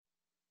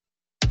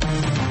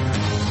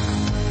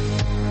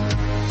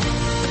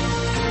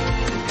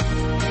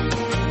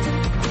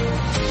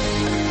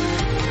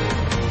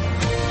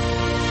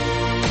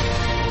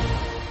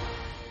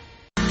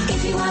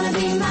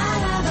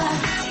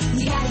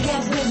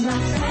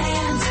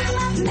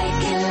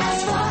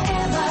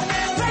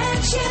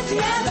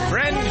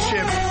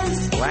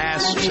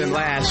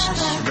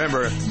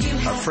Remember,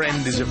 a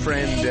friend is a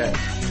friend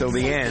till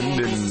the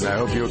end, and I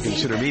hope you'll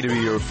consider me to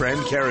be your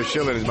friend. Kara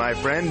Schillen is my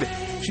friend.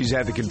 She's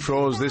at the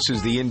controls. This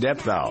is the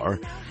in-depth hour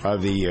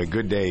of the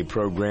Good Day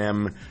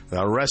program. The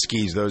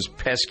Ruskies, those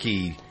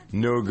pesky,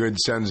 no-good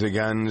sons of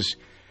guns,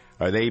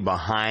 are they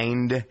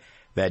behind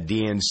that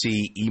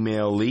DNC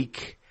email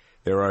leak?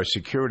 There are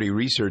security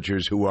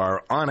researchers who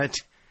are on it.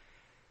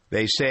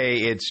 They say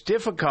it's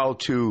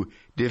difficult to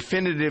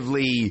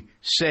definitively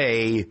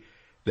say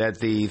that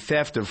the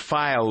theft of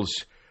files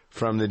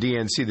from the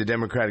DNC, the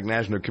Democratic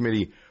National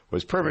Committee,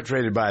 was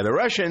perpetrated by the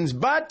Russians,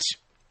 but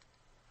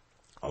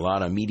a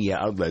lot of media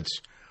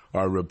outlets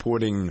are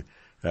reporting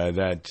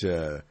that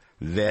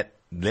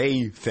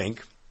they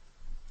think,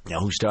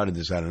 now who started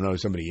this, I don't know,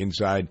 somebody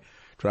inside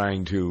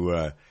trying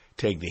to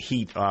take the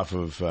heat off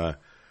of,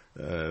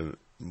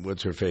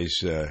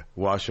 what's-her-face,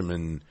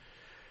 Wasserman,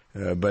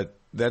 but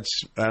I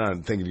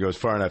don't think it goes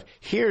far enough.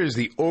 Here's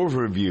the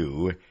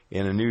overview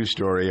in a news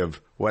story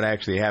of what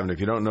actually happened.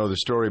 If you don't know the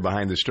story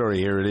behind the story,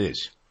 here it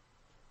is.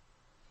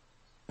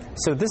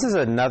 So this is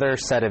another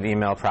set of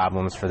email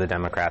problems for the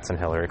Democrats and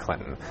Hillary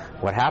Clinton.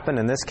 What happened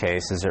in this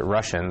case is that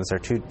Russians, or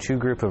two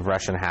group of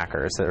Russian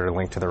hackers that are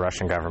linked to the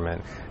Russian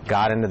government,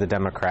 got into the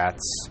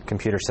Democrats'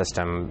 computer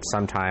system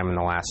sometime in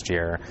the last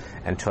year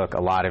and took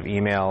a lot of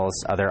emails,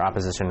 other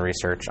opposition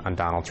research on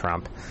Donald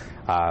Trump.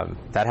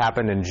 That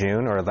happened in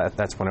June, or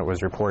that's when it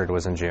was reported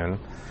was in June.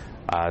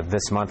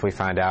 This month we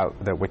find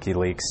out that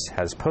WikiLeaks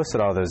has posted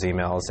all those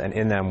emails, and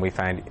in them we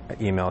find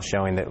emails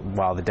showing that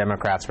while the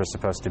Democrats were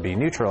supposed to be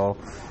neutral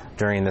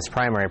during this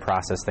primary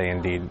process, they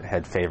indeed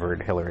had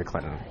favored Hillary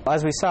Clinton.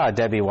 As we saw,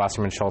 Debbie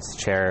Wasserman Schultz,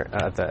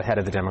 the head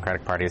of the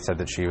Democratic Party, said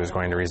that she was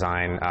going to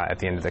resign at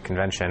the end of the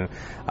convention.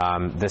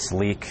 This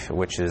leak,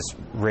 which is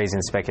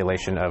raising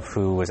speculation of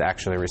who was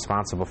actually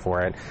responsible for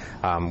it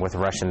with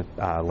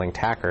Russian-linked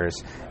hackers,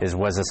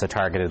 was this a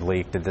targeted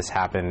leak? Did this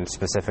happen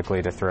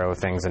specifically to throw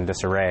things in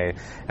disarray?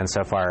 And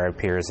so far it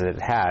appears that it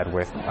had,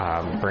 with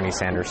Bernie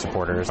Sanders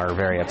supporters are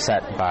very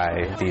upset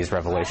by these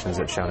revelations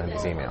that's shown in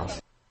these emails.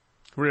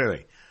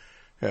 Really?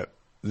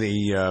 Well,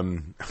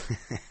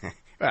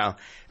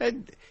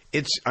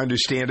 it's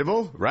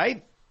understandable,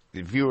 right?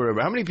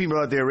 How many people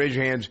out there, raise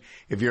your hands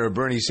if you're a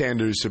Bernie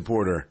Sanders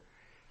supporter?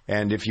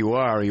 And if you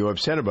are you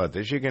upset about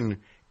this, you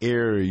can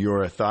air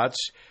your thoughts.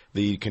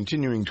 The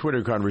continuing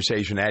Twitter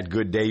conversation at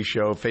Good Day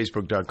Show,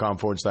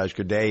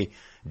 Facebook.com/Good Day,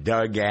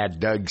 Doug at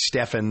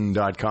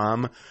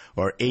DougStephan.com,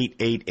 or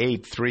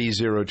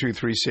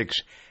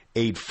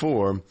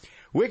 888-302-3684.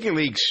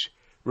 WikiLeaks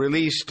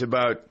released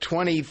about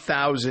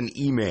 20,000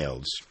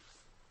 emails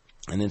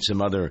and then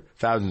some other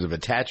thousands of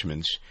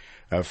attachments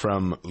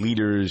from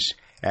leaders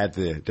at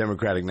the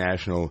Democratic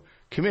National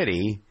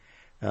Committee.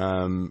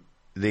 The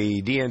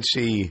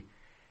DNC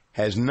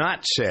has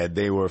not said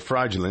they were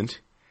fraudulent,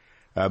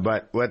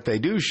 but what they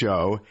do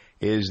show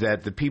is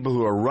that the people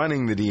who are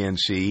running the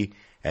DNC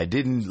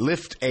didn't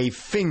lift a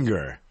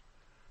finger,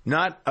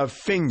 not a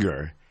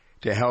finger,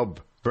 to help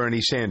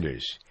Bernie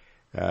Sanders.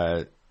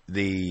 The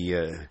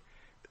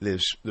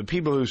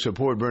people who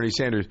support Bernie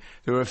Sanders,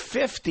 there were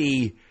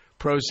 50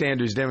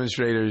 pro-Sanders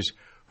demonstrators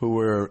who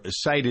were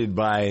cited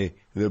by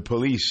the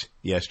police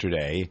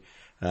yesterday.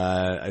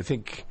 I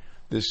think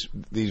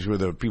these were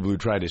the people who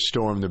tried to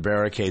storm the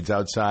barricades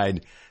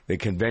outside the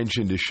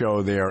convention to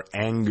show their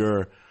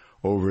anger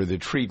over the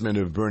treatment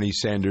of Bernie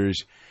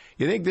Sanders.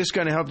 You think this is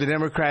going to help the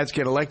Democrats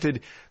get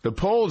elected? The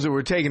polls that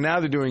were taken,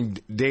 now they're doing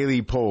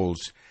daily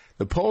polls.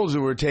 The polls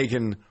that were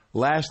taken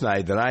last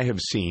night that I have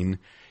seen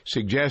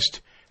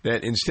suggest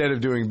that instead of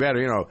doing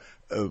better,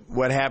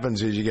 what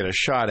happens is you get a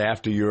shot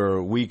after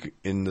your week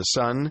in the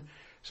sun.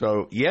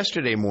 So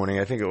yesterday morning,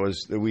 I think it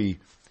was that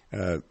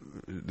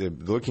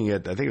looking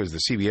at, I think it was the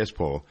CBS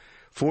poll,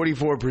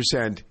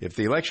 44%, if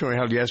the election were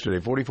held yesterday,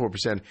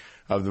 44%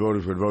 of the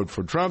voters would vote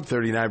for Trump,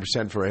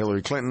 39% for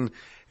Hillary Clinton,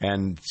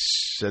 and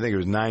I think it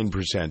was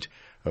 9%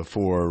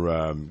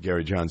 for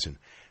Gary Johnson.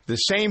 The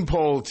same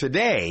poll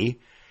today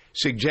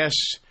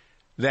suggests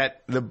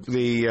that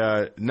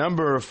the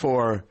number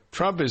for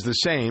Trump is the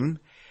same.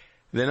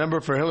 The number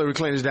for Hillary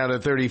Clinton is down to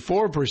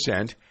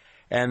 34%,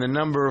 and the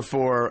number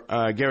for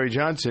Gary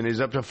Johnson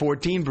is up to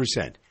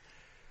 14%.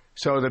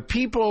 So the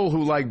people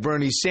who like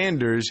Bernie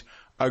Sanders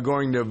are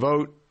going to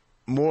vote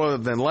more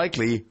than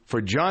likely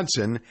for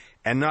Johnson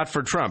and not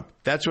for Trump.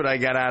 That's what I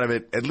got out of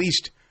it, at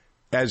least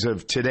as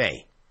of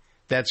today.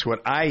 That's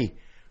what I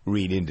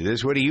read into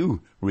this. What do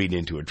you read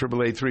into it?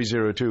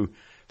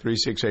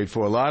 888-302-3684.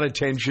 A lot of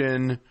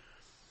tension.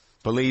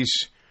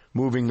 Police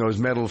moving those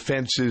metal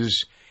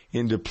fences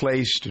into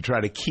place to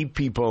try to keep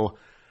people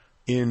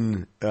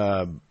in.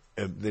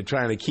 They're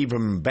trying to keep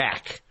them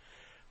back.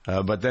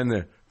 But then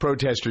the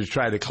protesters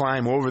try to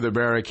climb over the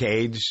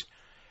barricades.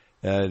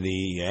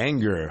 The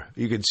anger,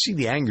 you can see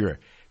the anger.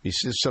 You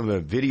see some of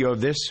the video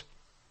of this.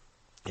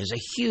 There's a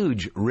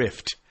huge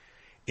rift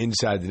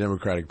inside the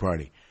Democratic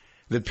Party.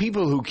 The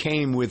people who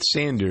came with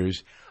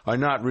Sanders are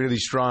not really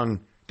strong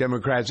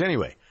Democrats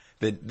anyway.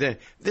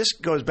 This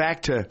goes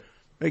back to,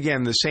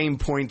 again, the same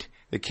point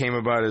that came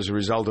about as a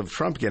result of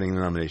Trump getting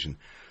the nomination.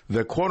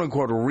 the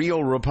quote-unquote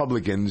real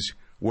Republicans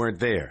weren't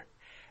there.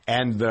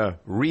 And the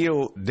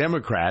real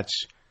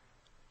Democrats,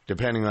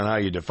 depending on how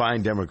you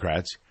define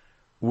Democrats,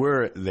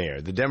 were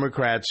there. The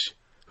Democrats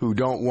who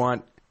don't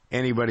want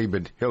anybody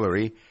but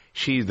Hillary,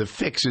 the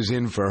fix is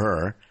in for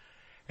her,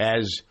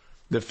 as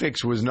the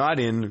fix was not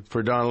in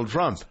for Donald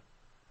Trump.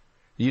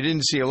 You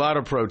didn't see a lot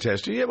of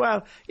protesters. Yeah,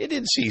 well, you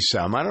did see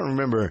some. I don't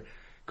remember,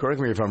 correct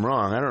me if I'm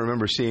wrong, I don't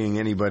remember seeing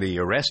anybody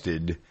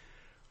arrested,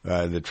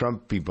 the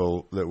Trump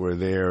people that were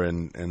there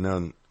and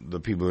then the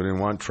people who didn't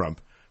want Trump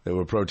that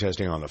were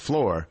protesting on the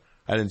floor.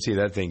 I didn't see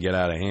that thing get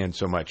out of hand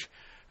so much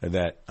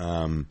that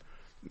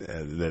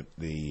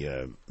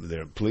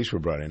the police were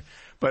brought in.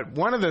 But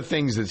one of the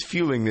things that's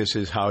fueling this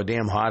is how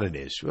damn hot it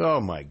is. Oh,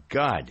 my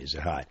God, is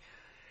it hot.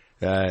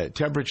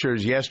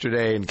 Temperatures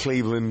yesterday in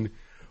Cleveland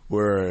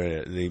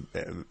were the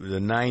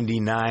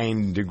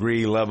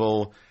 99-degree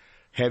level.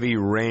 Heavy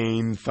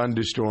rain,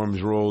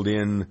 thunderstorms rolled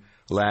in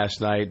last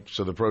night,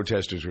 so the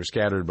protesters were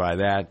scattered by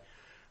that.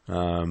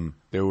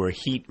 There were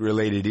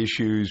heat-related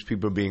issues,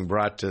 people being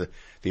brought to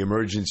the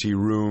emergency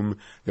room.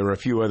 There were a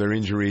few other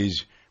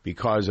injuries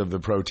because of the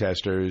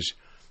protesters.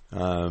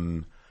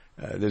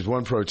 There's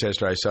one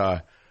protester I saw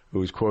who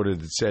was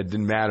quoted that said,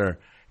 didn't matter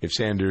if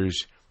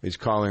Sanders is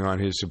calling on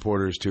his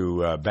supporters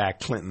to back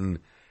Clinton.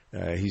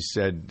 He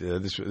said,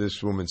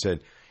 this woman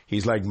said,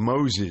 he's like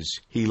Moses.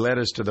 He led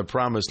us to the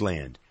promised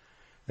land.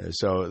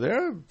 So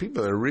there are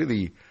people that are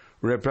really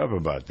ripped up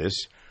about this.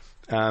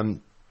 The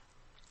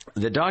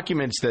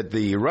documents that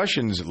the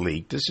Russians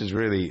leaked, this is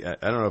really, I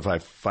don't know if I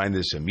find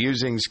this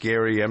amusing,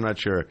 scary. I'm not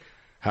sure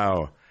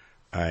how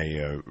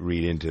I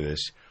read into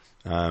this.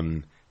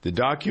 The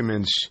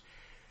documents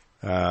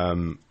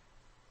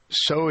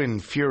so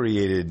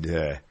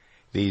infuriated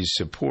these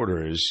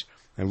supporters.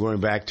 I'm going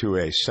back to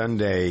a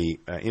Sunday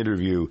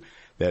interview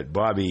that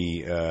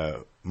Bobby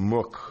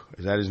Mook,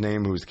 is that his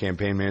name, who was the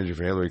campaign manager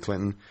for Hillary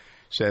Clinton,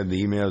 said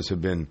the emails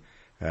have been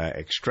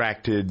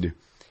extracted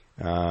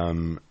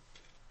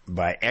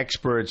by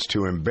experts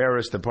to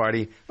embarrass the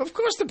party. Of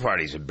course the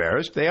party's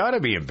embarrassed. They ought to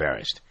be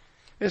embarrassed.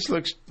 It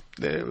looks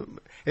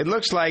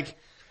like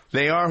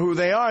they are who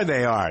they are.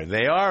 They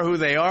are who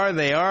they are.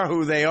 They are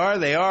who they are.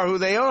 They are who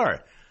they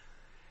are.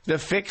 The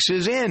fix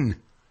is in.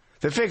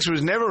 The fix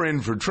was never in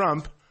for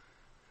Trump,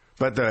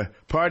 but the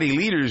party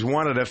leaders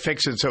wanted to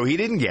fix it, so he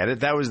didn't get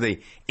it. That was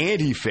the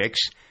anti-fix.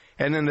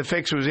 And then the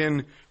fix was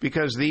in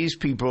because these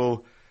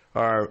people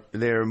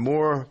they're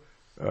more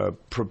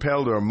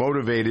propelled or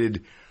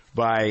motivated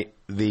by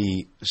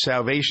the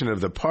salvation of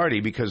the party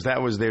because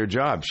that was their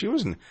job. She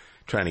wasn't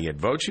trying to get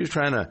votes. She was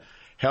trying to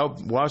help.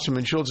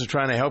 Wasserman Schultz is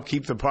trying to help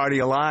keep the party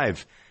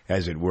alive,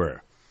 as it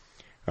were.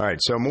 All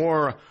right, so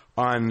more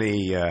on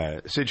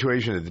the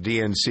situation at the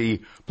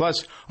DNC,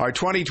 plus our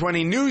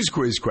 2020 news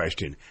quiz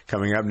question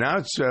coming up now.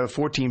 It's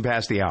 14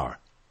 past the hour.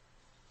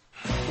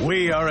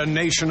 We are a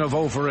nation of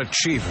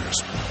overachievers.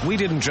 We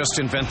didn't just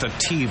invent the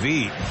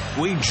TV.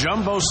 We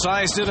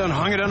jumbo-sized it and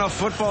hung it in a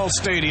football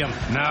stadium.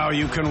 Now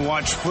you can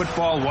watch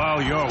football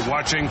while you're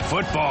watching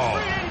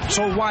football.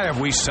 So why have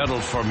we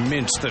settled for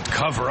mints that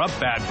cover up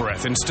bad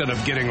breath instead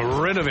of getting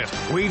rid of it?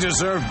 We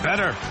deserve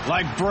better.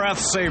 Like Breath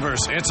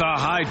Savers, it's a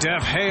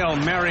high-def Hail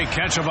Mary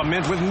catch of a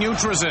mint with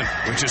Nutrizin,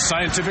 which is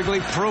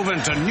scientifically proven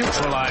to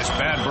neutralize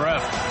bad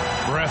breath.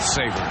 Breath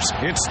Savers,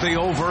 it's the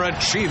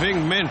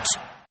overachieving mint.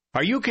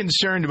 Are you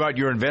concerned about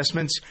your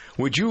investments?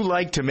 Would you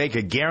like to make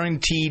a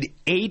guaranteed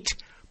 8%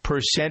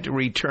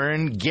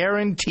 return?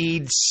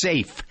 Guaranteed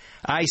safe.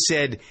 I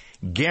said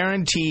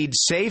guaranteed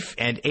safe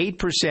and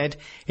 8%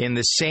 in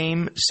the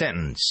same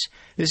sentence.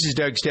 This is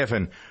Doug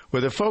Stephan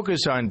with a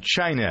focus on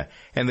China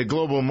and the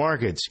global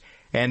markets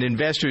and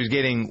investors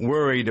getting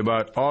worried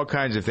about all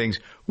kinds of things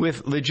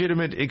with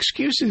legitimate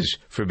excuses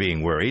for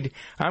being worried.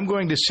 I'm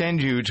going to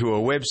send you to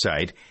a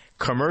website,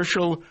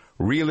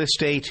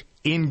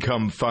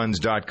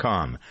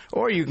 commercialrealestateIncomefunds.com,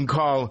 or you can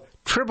call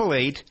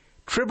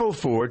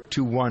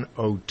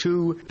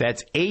 888-444-2102.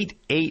 That's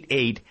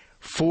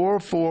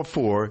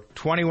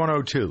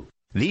 888-444-2102.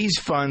 These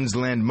funds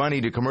lend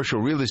money to commercial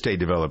real estate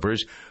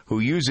developers who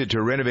use it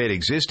to renovate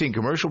existing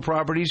commercial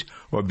properties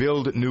or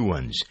build new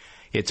ones.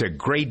 It's a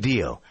great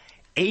deal.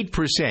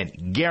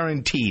 8%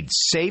 guaranteed.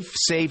 Safe,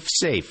 safe,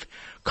 safe.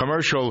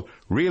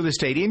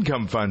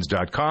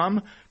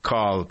 CommercialRealEstateIncomefunds.com.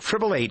 Call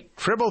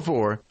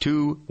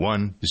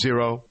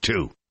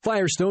 888-444-2102.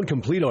 Firestone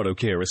Complete Auto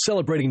Care is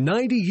celebrating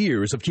 90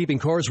 years of keeping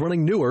cars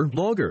running newer,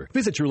 longer.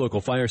 Visit your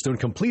local Firestone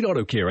Complete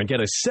Auto Care and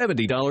get a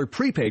 $70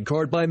 prepaid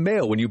card by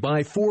mail when you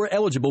buy 4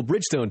 eligible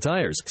Bridgestone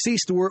tires. See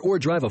store or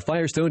drive a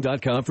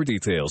Firestone.com for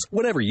details.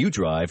 Whatever you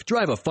drive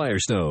a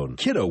Firestone.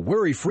 Kiddo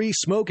worry-free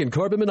smoke and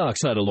carbon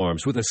monoxide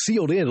alarms with a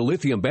sealed-in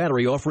lithium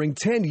battery offering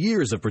 10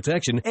 years of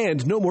protection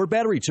and no more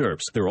battery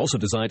chirps. They're also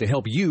designed to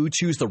help you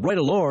choose the right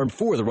alarm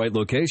for the right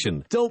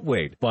location. Don't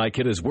wait. Buy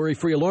Kiddo's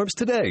worry-free alarms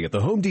today at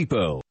the Home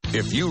Depot.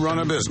 If you run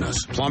a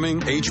business, plumbing,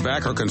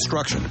 HVAC, or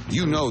construction,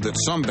 you know that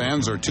some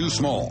vans are too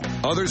small,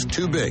 others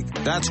too big.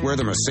 That's where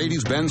the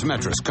Mercedes-Benz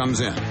Metris comes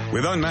in.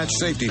 With unmatched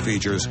safety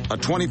features, a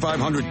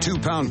 2,500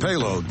 2-pound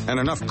payload, and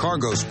enough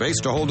cargo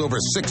space to hold over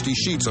 60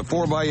 sheets of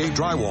 4x8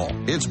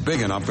 drywall, it's big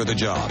enough for the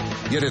job.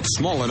 Yet it's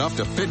small enough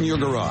to fit in your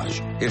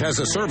garage. It has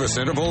a service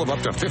interval of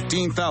up to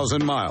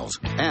 15,000 miles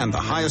and the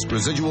highest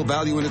residual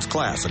value in its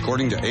class,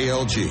 according to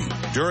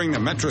ALG. During the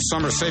Metris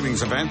Summer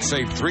Savings Event,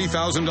 save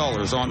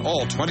 $3,000 on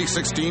all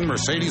 2016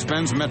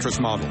 Mercedes-Benz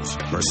Metris models.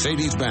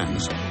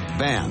 Mercedes-Benz.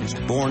 Vans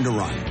born to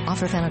run.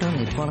 Offer valid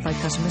only to qualified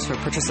customers for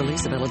purchase or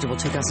lease of eligible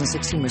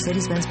 2016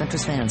 Mercedes-Benz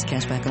Metris vans.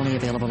 Cashback only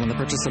available on the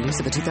purchase or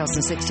lease of a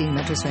 2016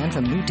 Metris van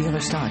from new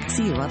dealer stock.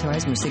 See your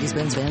authorized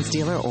Mercedes-Benz Vans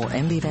dealer or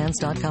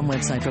mbvans.com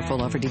website for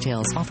full offer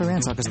details. Offer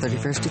ends August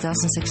 31st,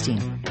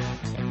 2016.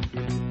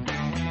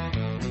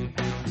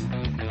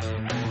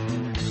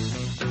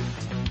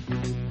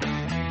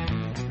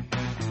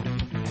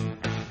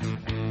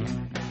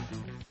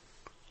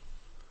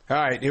 All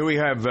right, here we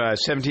have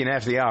 17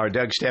 after the hour.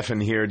 Doug Steffen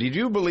here. Did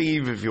you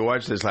believe, if you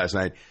watched this last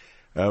night,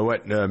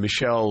 what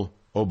Michelle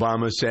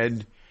Obama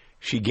said?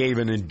 She gave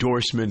an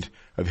endorsement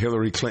of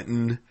Hillary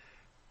Clinton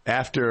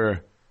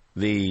after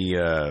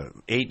the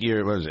 8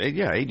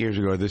 years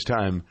ago at this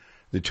time,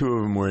 the two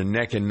of them were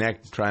neck and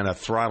neck trying to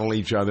throttle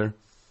each other.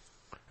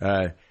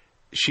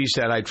 She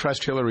said, I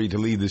trust Hillary to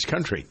lead this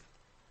country.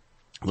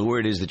 The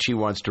word is that she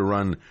wants to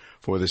run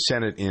for the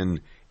Senate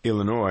in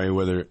Illinois,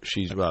 whether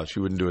she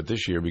wouldn't do it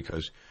this year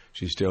because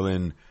she's still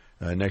in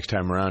next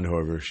time around.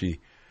 However,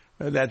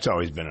 that's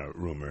always been a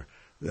rumor.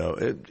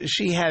 Though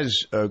she has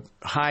a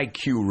high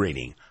Q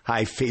rating,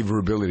 high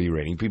favorability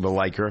rating. People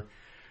like her.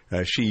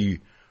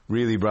 She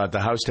really brought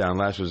the house down.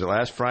 Was it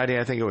last Friday?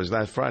 I think it was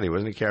last Friday,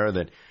 wasn't it, Kara?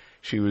 That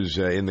she was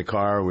in the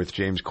car with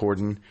James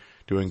Corden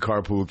doing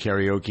carpool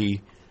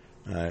karaoke.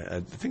 I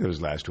think it was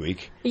last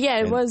week. Yeah,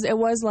 it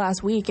was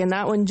last week, and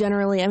that one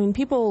generally, I mean,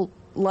 people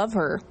love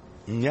her.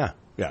 Yeah.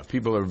 Yeah,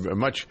 people are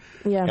much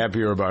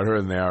happier about her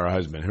than they are her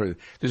husband.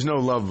 There's no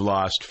love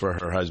lost for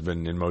her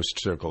husband in most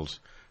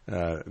circles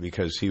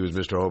because he was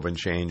Mr. Hope and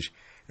Change,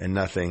 and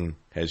nothing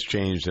has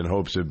changed, and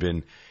hopes have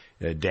been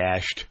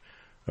dashed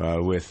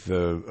with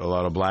a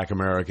lot of black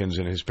Americans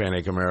and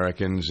Hispanic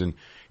Americans and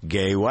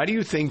gay. Why do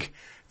you think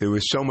there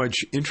was so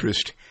much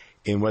interest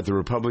in what the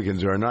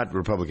Republicans, or not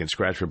Republicans,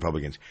 scratch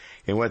Republicans,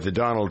 in what the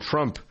Donald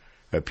Trump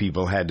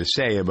people had to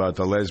say about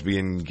the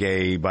lesbian,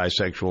 gay,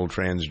 bisexual,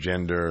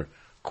 transgender,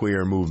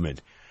 queer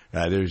movement?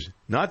 There's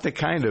not the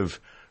kind of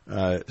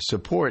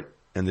support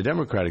in the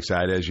Democratic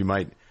side as you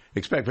might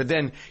expect. But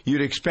then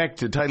you'd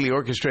expect a tightly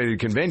orchestrated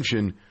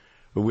convention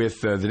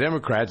with the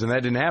Democrats, and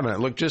that didn't happen. It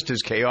looked just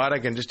as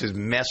chaotic and just as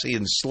messy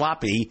and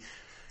sloppy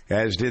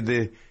as did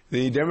the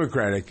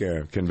Democratic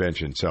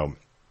convention. So,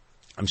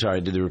 I'm sorry,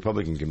 did the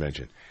Republican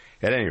convention.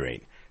 At any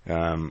rate,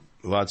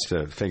 lots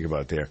to think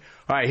about there.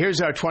 All right,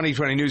 here's our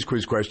 2020 news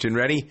quiz question.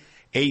 Ready?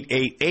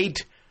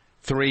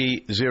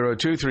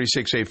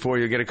 888-302-3684.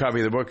 You'll get a copy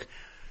of the book,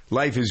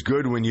 Life is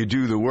Good When You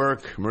Do the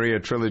Work, Maria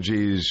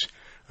Trilogy's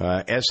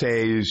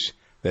essays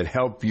that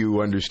help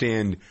you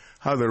understand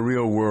how the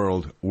real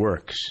world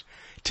works.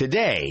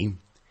 Today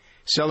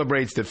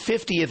celebrates the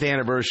 50th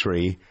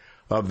anniversary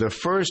of the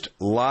first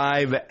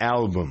live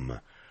album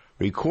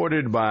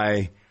recorded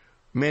by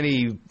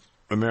many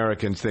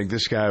Americans think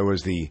this guy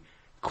was the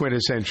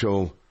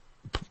quintessential,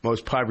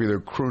 most popular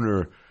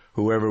crooner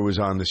who ever was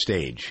on the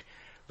stage.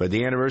 But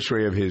the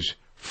anniversary of his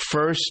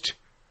first,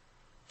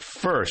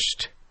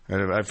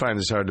 and I find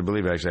this hard to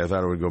believe, actually. I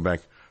thought it would go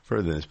back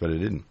further than this, but it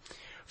didn't.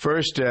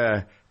 First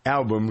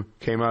album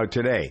came out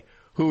today.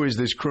 Who is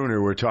this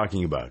crooner we're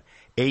talking about?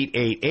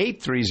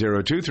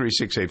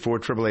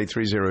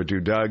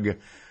 888-302-3684,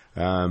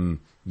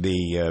 888-302-DOUG.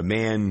 The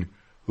man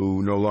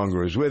who no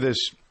longer is with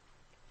us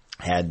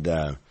had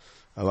a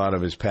lot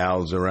of his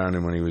pals around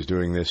him when he was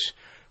doing this.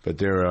 But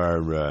there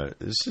are,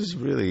 this is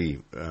really,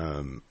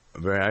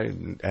 I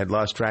had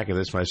lost track of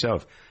this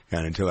myself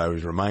until I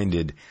was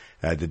reminded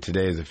that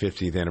today is the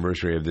 50th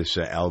anniversary of this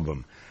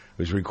album. It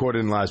was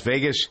recorded in Las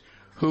Vegas.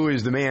 Who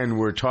is the man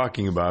we're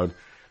talking about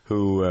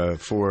who,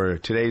 for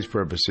today's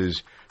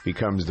purposes,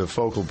 becomes the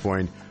focal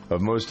point of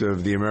most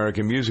of the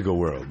American musical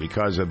world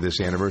because of this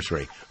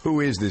anniversary?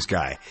 Who is this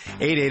guy?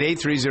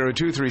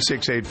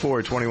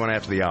 888-302-3684, 21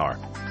 after the hour.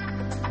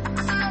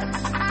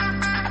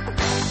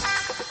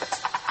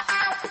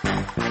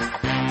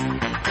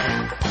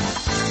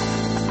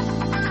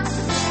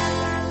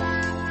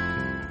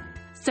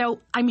 So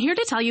I'm here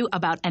to tell you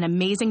about an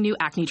amazing new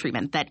acne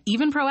treatment that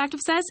even Proactive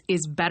says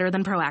is better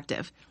than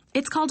Proactive.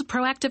 It's called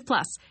Proactive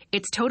Plus.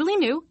 It's totally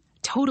new,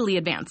 totally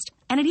advanced,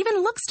 and it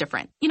even looks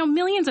different. You know,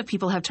 millions of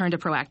people have turned to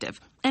Proactive,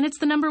 and it's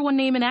the #1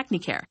 name in acne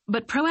care.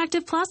 But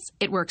Proactive Plus,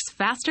 it works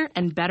faster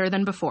and better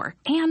than before.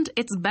 And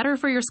it's better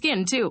for your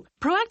skin, too.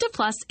 Proactive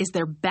Plus is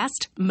their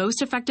best,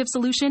 most effective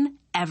solution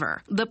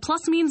ever. The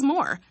plus means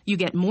more. You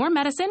get more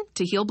medicine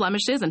to heal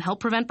blemishes and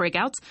help prevent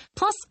breakouts,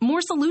 plus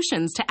more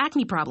solutions to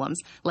acne problems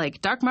like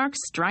dark marks,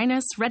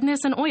 dryness,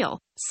 redness, and oil.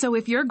 So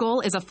if your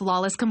goal is a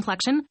flawless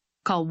complexion,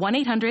 Call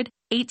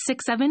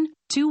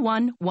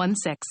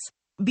 1-800-867-2116.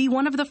 Be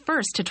one of the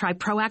first to try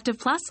Proactive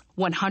Plus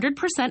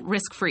 100%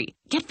 risk-free.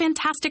 Get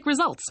fantastic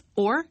results,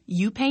 or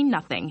you pay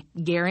nothing,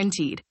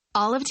 guaranteed.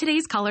 All of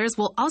today's callers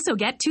will also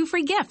get 2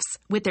 free gifts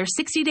with their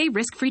 60-day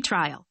risk-free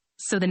trial.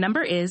 So the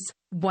number is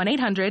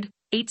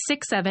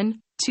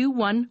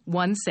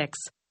 1-800-867-2116.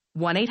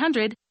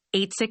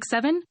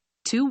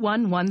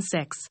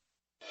 1-800-867-2116.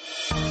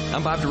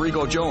 I'm Bob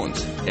DeRigo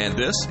Jones, and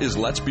this is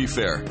Let's Be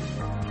Fair.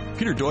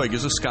 Peter Doig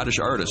is a Scottish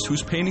artist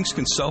whose paintings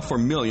can sell for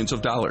millions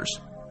of dollars.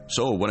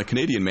 So when a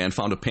Canadian man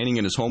found a painting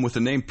in his home with the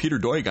name Peter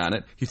Doig on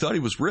it, he thought he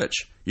was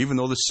rich, even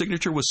though the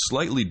signature was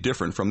slightly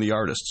different from the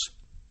artist's.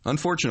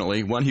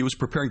 Unfortunately, when he was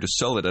preparing to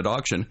sell it at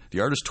auction,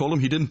 the artist told him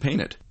he didn't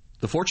paint it.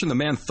 The fortune the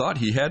man thought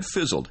he had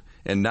fizzled,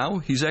 and now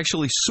he's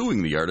actually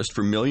suing the artist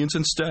for millions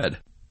instead.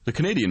 The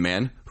Canadian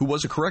man, who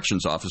was a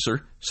corrections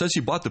officer, says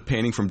he bought the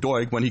painting from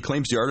Doig when he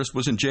claims the artist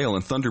was in jail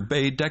in Thunder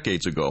Bay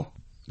decades ago.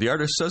 The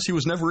artist says he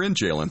was never in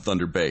jail in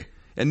Thunder Bay,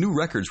 and new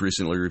records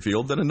recently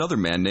revealed that another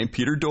man named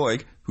Peter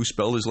Doig, who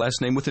spelled his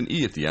last name with an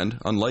E at the end,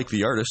 unlike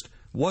the artist,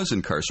 was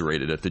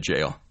incarcerated at the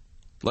jail.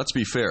 Let's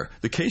be fair,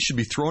 the case should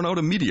be thrown out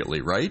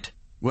immediately, right?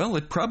 Well,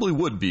 it probably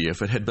would be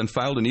if it had been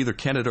filed in either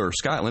Canada or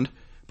Scotland,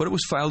 but it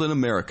was filed in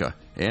America,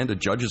 and a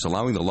judge is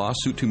allowing the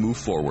lawsuit to move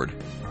forward.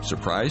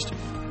 Surprised?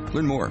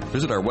 Learn more.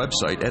 Visit our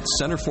website at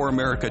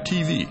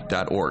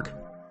centerforamericatv.org.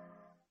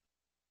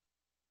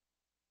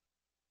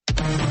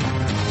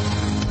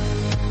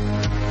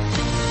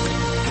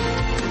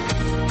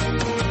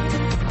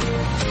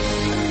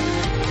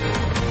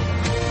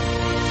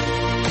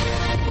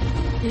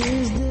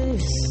 Is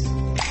this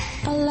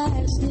a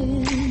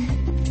lasting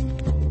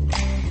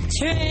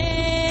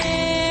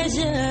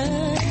treasure?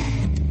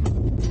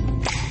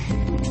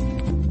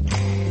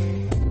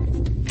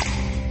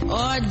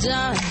 Or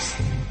just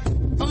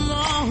a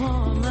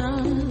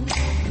moment?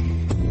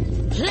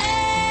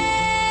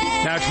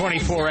 Now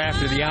 24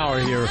 after the hour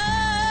here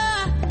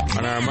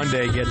on our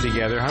Monday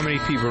get-together. How many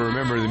people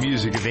remember the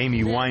music of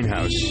Amy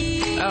Winehouse?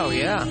 Oh,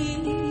 yeah.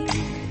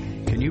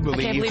 Can you believe?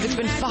 I can't believe it's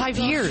been 5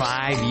 years.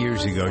 5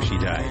 years ago she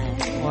died.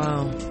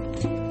 Wow.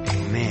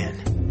 Man.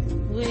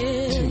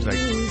 Seems like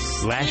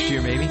last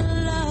year, maybe?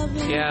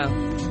 Yeah.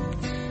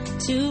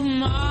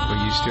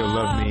 When You Still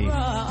Love Me.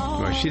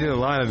 Well, she did a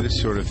lot of this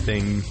sort of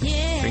thing,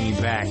 bringing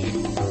back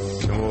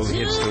some old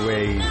hits the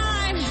way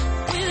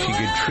she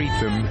could treat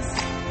them.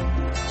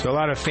 So a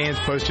lot of fans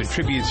posted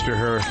tributes to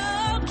her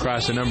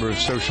across a number of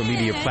social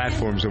media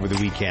platforms over the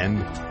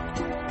weekend.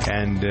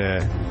 And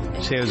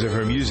sales of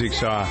her music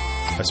saw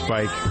a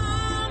spike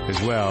as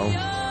well.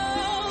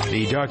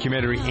 The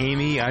documentary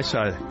Amy, I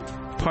saw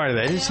part of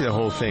that. I didn't see the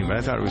whole thing, but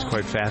I thought it was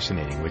quite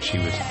fascinating what she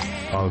was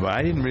all about.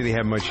 I didn't really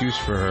have much use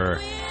for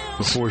her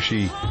before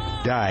she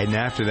died, and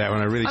after that, when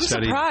I really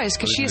studied... I'm surprised,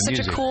 because she has such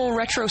a cool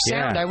retro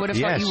sound. I would have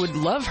thought you would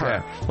love her.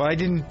 Yeah. Well, I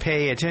didn't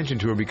pay attention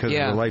to her because of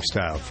her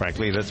lifestyle,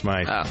 frankly. That's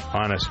my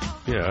honest...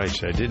 I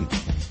didn't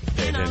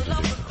pay attention to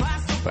her.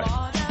 But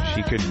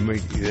she could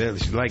make...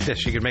 like this,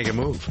 she could make a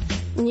move.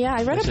 Yeah,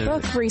 I read a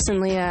book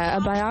recently,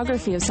 a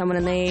biography of someone,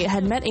 and they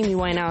had met Amy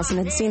Winehouse and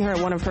had seen her at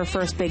one of her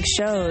first big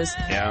shows.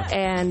 Yeah.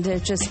 And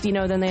it just,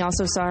 then they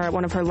also saw her at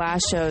one of her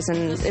last shows,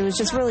 and it was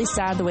just really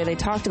sad the way they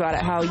talked about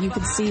it, how you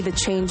could see the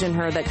change in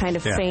her, that kind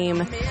of fame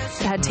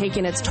had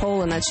taken its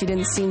toll, and that she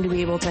didn't seem to be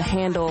able to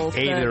handle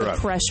the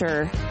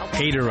pressure.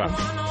 Ate her up.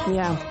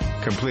 Yeah.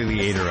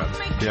 Completely ate her up.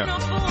 Yeah.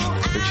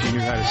 But she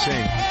knew how to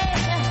sing.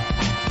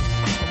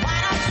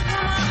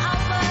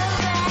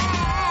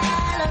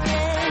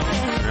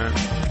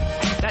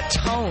 That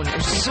tone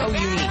is so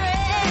unique.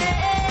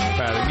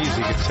 The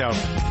music itself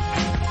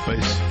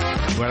was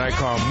what I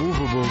call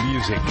movable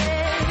music.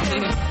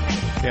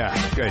 Yeah,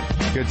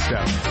 good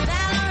stuff.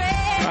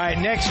 All right,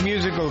 next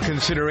musical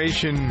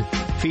consideration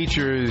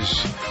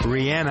features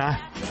Rihanna.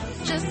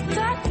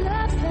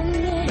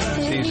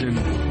 Season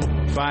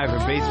 5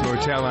 of Bates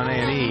Motel on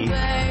A&E.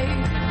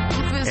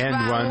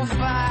 End one.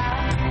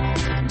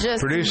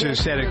 Producers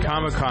said at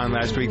Comic-Con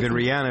last week that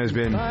Rihanna has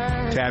been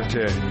tapped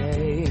to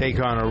take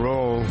on a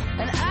role.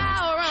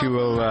 She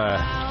will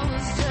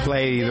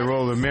play the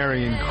role of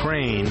Marion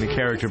Crane, the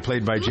character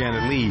played by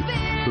Janet Leigh,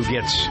 who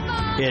gets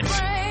it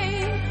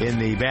in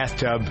the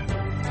bathtub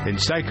in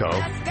Psycho.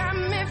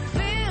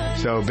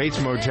 So Bates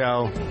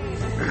Motel...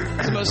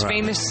 It's the most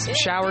famous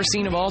shower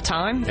scene of all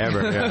time.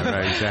 Ever, yeah,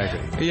 right,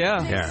 exactly. Yeah.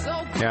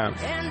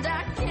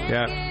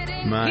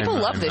 People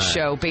love this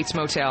show, Bates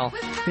Motel.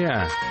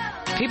 Yeah.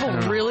 People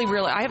really,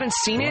 I haven't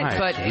seen it,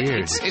 but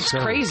it's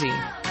crazy.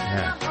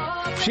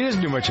 Yeah. She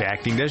doesn't do much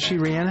acting, does she,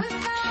 Rihanna?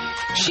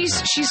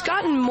 She's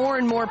gotten more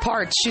and more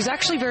parts. She's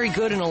actually very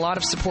good in a lot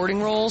of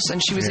supporting roles,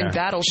 and she was in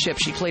Battleship.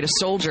 She played a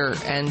soldier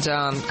and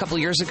a couple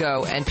years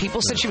ago, and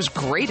people said she was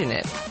great in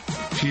it.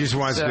 She just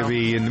wants to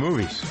be in the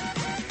movies.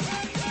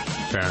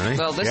 Apparently.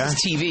 Well, this is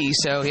TV,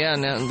 so this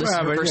is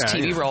her first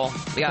TV role.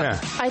 Yeah.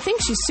 I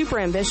think she's super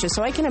ambitious,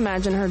 so I can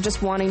imagine her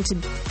just wanting to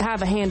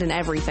have a hand in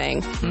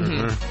everything.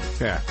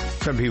 Mm-hmm. Yeah.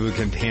 Some people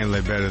can handle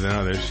it better than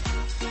others.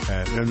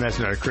 And that's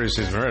not a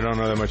criticism of her. I don't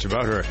know that much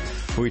about her.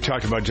 We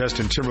talked about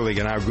Justin Timberlake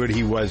and how good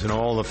he was in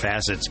all the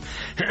facets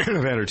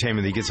of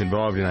entertainment that he gets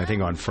involved in, I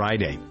think, on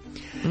Friday.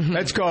 Mm-hmm.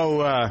 Let's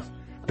go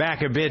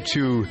back a bit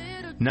to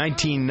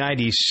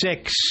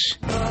 1996.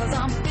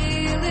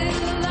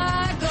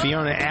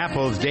 Fiona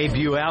Apple's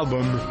debut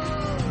album,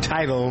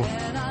 title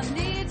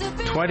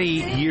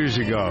 20 Years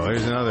Ago.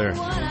 There's another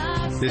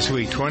this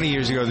week. 20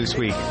 years ago this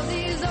week,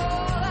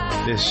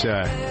 this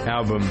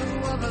album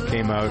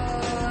came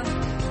out.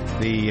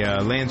 The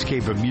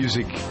landscape of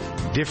music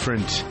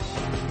different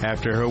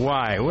after her.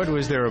 Why? What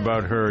was there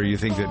about her you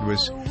think that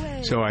was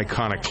so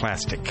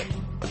iconoclastic?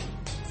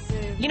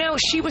 You know,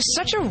 she was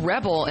such a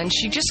rebel, and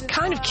she just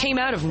kind of came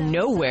out of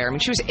nowhere. I mean,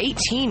 she was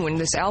 18 when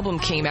this album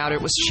came out.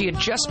 She had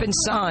just been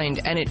signed,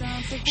 and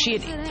she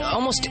had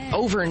almost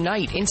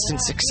overnight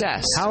instant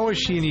success. How was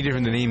she any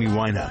different than Amy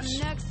Winehouse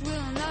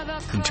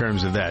in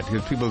terms of that?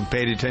 Because people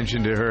paid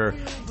attention to her,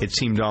 it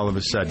seemed all of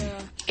a sudden.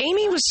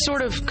 Amy was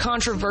sort of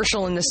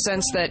controversial in the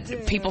sense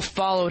that people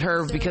followed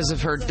her because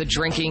of the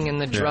drinking and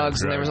the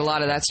drugs, and there was a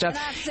lot of that stuff.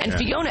 And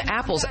Fiona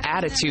Apple's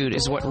attitude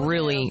is what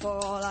really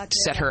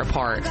set her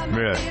apart.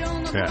 Really?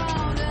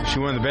 Yeah. She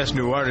won the Best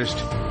New Artist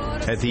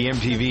at the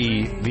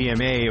MTV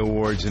VMA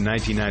Awards in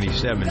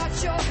 1997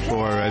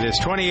 for this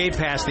 28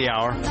 past the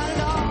hour.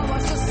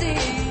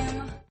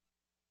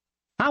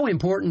 How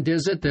important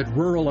is it that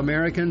rural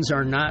Americans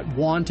are not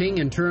wanting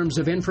in terms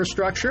of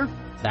infrastructure?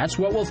 That's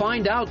what we'll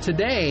find out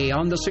today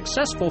on the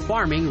Successful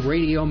Farming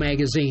Radio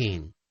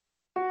Magazine.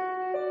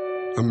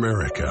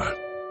 America.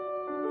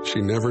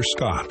 She never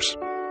stops.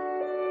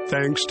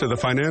 Thanks to the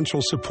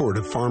financial support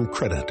of Farm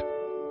Credit.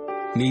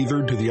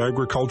 Neither do the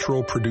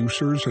agricultural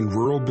producers and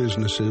rural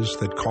businesses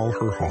that call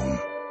her home.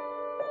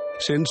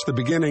 Since the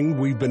beginning,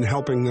 we've been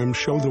helping them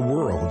show the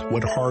world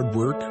what hard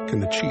work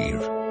can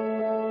achieve.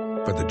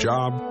 But the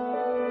job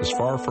is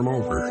far from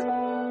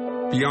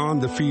over.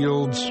 Beyond the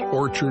fields,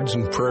 orchards,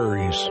 and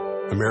prairies,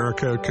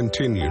 America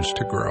continues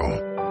to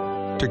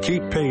grow. To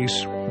keep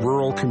pace,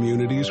 rural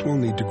communities will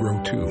need to grow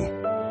too.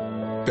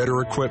 Better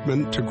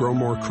equipment to grow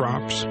more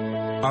crops,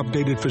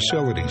 updated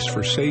facilities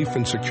for safe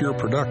and secure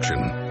production,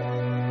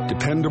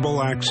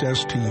 dependable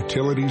access to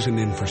utilities and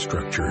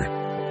infrastructure.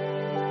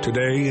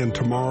 Today and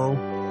tomorrow,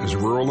 as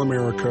rural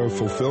America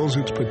fulfills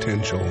its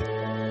potential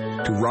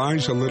to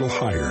rise a little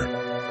higher,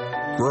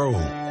 grow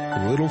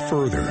a little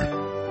further,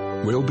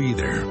 we'll be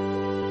there,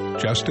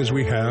 just as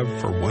we have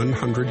for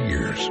 100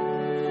 years.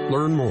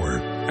 Learn more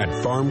at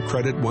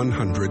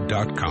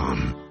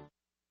farmcredit100.com.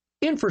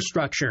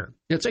 Infrastructure.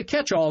 It's a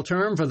catch-all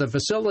term for the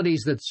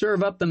facilities that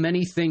serve up the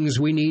many things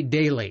we need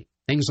daily.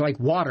 Things like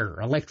water,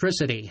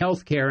 electricity,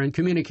 healthcare, and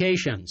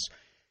communications.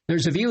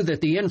 There's a view that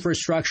the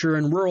infrastructure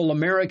in rural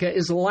America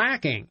is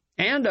lacking,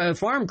 and a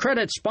Farm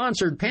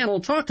Credit-sponsored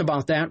panel talked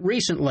about that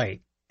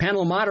recently.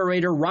 Panel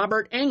moderator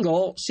Robert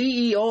Engel,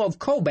 CEO of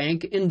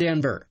CoBank in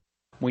Denver.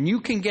 When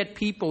you can get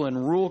people in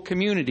rural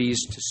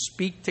communities to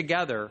speak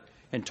together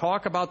and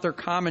talk about their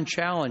common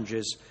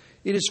challenges,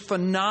 it is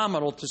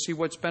phenomenal to see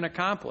what's been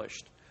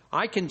accomplished.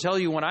 I can tell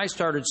you when I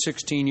started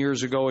 16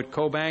 years ago at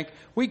CoBank,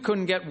 we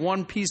couldn't get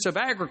one piece of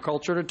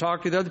agriculture to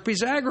talk to the other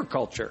piece of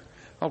agriculture.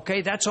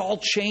 Okay, that's all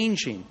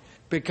changing,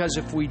 because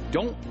if we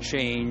don't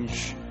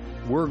change,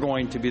 we're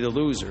going to be the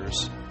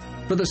losers.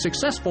 For the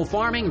Successful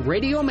Farming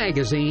Radio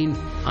Magazine,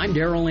 I'm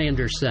Darrell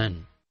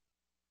Anderson.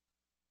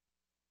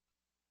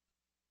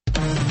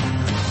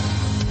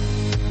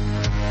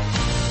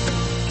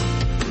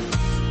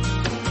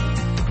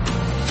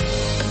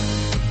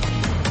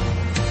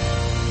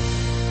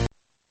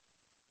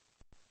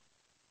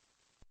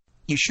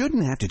 You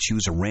shouldn't have to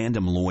choose a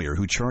random lawyer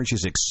who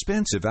charges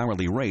expensive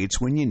hourly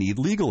rates when you need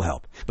legal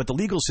help. But the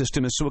legal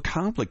system is so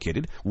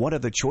complicated, what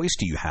other choice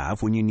do you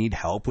have when you need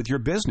help with your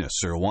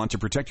business or want to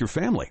protect your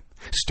family?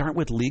 Start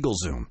with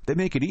LegalZoom. They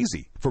make it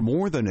easy. For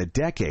more than a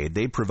decade,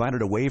 they've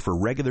provided a way for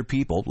regular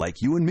people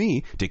like you and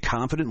me to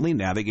confidently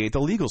navigate the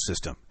legal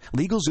system.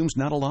 LegalZoom's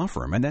not a law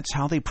firm, and that's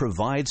how they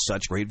provide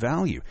such great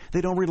value.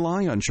 They don't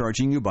rely on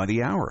charging you by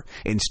the hour.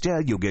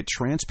 Instead, you'll get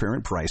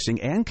transparent pricing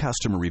and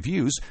customer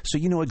reviews so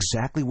you know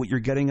exactly what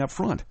you're getting up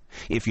front.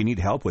 If you need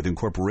help with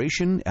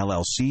incorporation,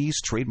 LLCs,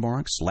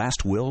 trademarks,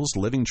 last wills,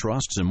 living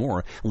trusts, and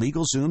more,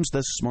 LegalZoom's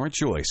the smart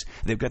choice.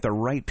 They've got the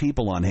right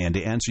people on hand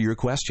to answer your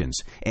questions.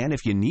 And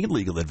if you need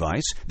legal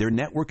advice, their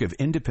network of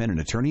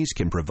independent attorneys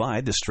can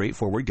provide the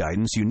straightforward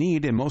guidance you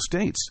need in most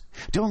states.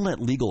 Don't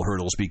let legal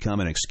hurdles become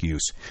an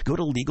excuse. Go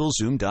to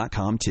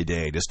LegalZoom.com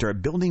today to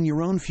start building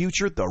your own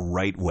future the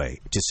right way.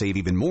 To save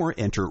even more,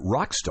 enter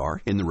Rockstar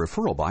in the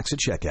referral box at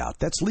checkout.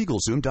 That's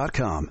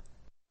LegalZoom.com.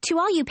 To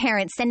all you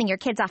parents sending your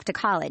kids off to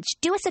college,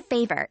 do us a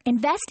favor.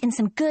 Invest in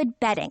some good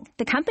bedding.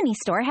 The company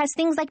store has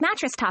things like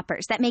mattress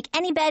toppers that make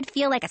any bed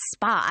feel like a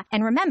spa.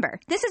 And remember,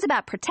 this is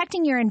about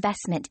protecting your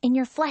investment in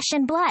your flesh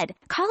and blood.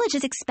 College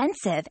is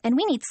expensive, and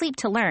we need sleep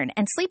to learn,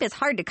 and sleep is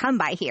hard to come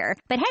by here.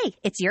 But hey,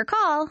 it's your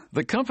call.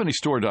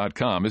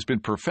 TheCompanyStore.com has been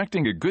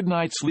perfecting a good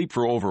night's sleep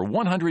for over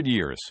 100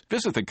 years.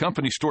 Visit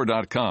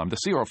TheCompanyStore.com to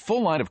see our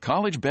full line of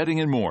college bedding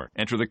and more.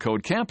 Enter the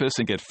code CAMPUS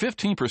and get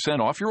 15%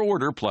 off your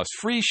order plus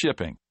free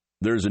shipping.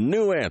 There's a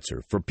new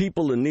answer for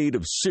people in need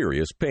of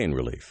serious pain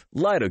relief.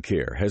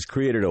 Lidocare has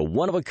created a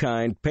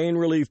one-of-a-kind pain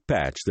relief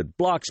patch that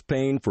blocks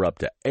pain for up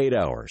to 8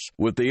 hours.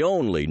 With the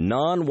only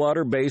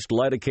non-water-based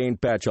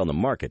lidocaine patch on the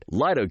market,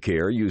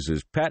 Lidocare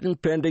uses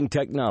patent-pending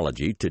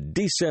technology to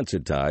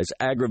desensitize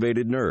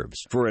aggravated nerves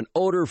for an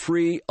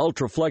odor-free,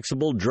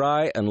 ultra-flexible,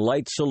 dry, and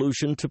light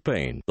solution to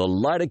pain. The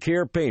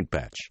Lidocare pain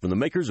patch from the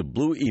makers of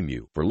Blue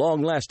Emu for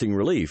long-lasting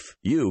relief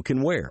you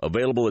can wear.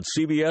 Available at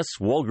CVS,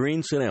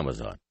 Walgreens, and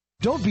Amazon.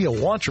 Don't be a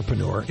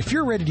wantrepreneur. If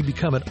you're ready to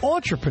become an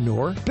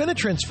entrepreneur,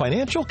 Benetrends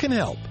Financial can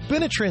help.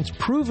 Benetrends'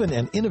 proven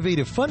and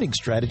innovative funding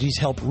strategies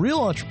help real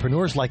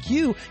entrepreneurs like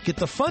you get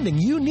the funding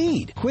you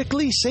need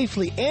quickly,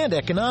 safely, and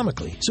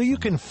economically so you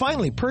can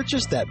finally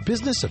purchase that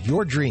business of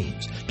your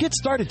dreams. Get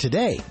started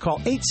today. Call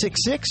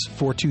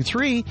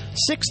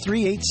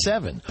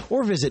 866-423-6387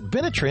 or visit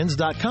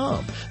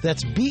Benetrends.com.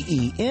 That's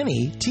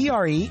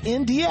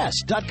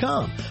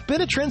BENETRENDS.com.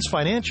 Benetrends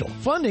Financial,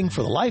 funding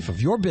for the life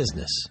of your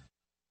business.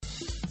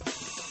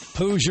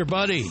 Who's your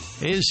buddy?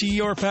 Is he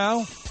your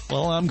pal?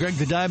 Well, I'm Greg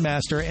the Dive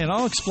Master, and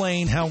I'll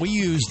explain how we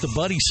use the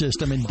buddy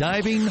system in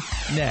diving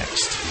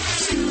next.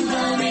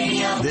 Scuba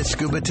Radio. This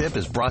scuba tip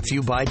is brought to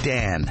you by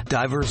DAN,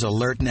 Divers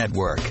Alert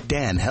Network.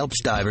 DAN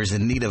helps divers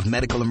in need of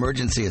medical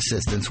emergency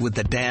assistance with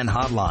the DAN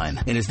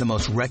hotline. It is the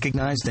most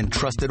recognized and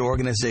trusted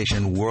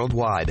organization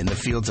worldwide in the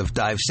fields of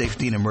dive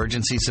safety and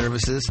emergency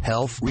services,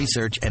 health,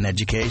 research, and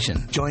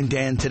education. Join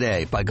DAN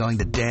today by going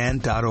to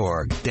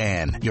dan.org.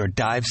 DAN, your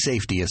dive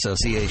safety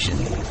association.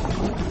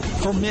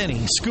 For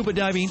many, scuba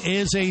diving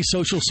is a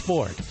social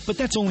sport, but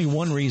that's only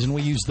one reason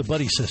we use the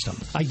buddy system.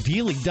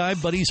 Ideally,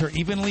 dive buddies are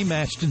evenly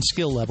matched in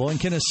skill level and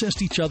can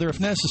assist each other if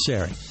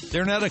necessary.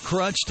 They're not a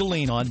crutch to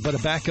lean on, but a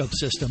backup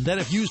system that,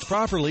 if used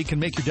properly, can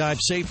make your dive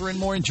safer and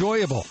more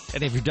enjoyable.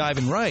 And if you're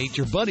diving right,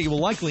 your buddy will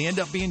likely end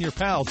up being your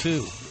pal,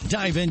 too.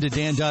 Dive into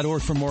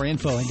dan.org for more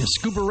info and to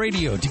Scuba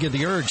Radio to get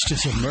the urge to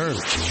submerge.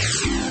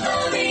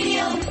 Scuba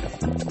Radio.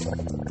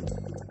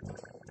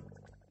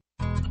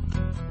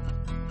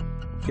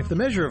 If the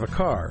measure of a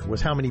car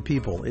was how many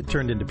people it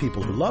turned into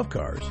people who love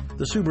cars,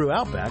 the Subaru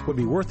Outback would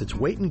be worth its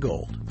weight in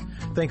gold,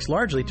 thanks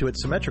largely to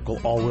its symmetrical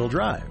all-wheel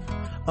drive.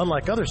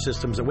 Unlike other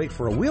systems that wait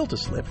for a wheel to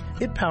slip,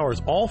 it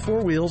powers all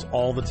four wheels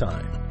all the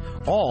time,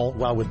 all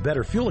while with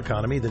better fuel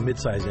economy than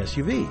midsize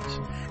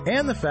SUVs.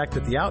 And the fact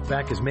that the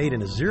Outback is made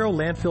in a zero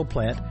landfill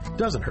plant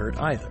doesn't hurt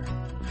either.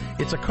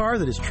 It's a car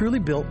that is truly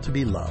built to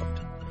be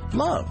loved.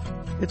 Love.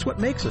 It's what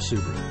makes a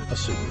Subaru a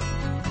Subaru.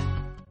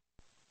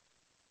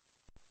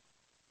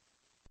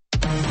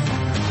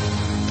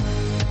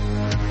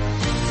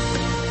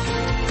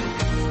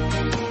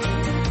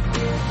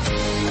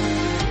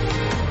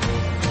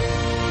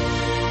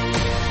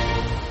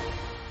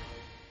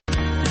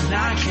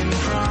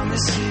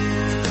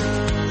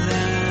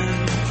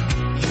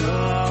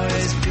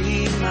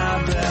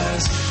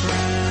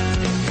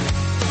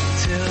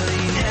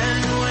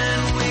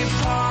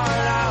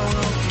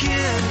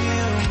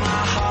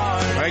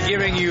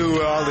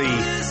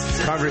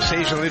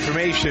 Conversational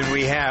information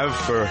we have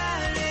for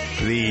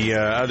the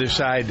other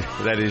side,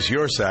 that is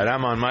your side.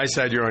 I'm on my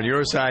side, you're on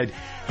your side.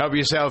 Help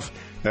yourself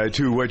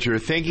to what you're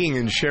thinking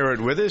and share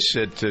it with us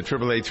at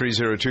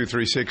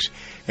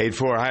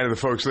 888-302-3684. Hi to the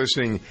folks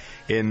listening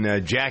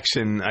in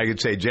Jackson, I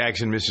could say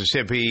Jackson,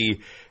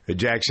 Mississippi,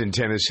 Jackson,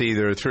 Tennessee.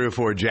 There are 3 or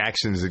 4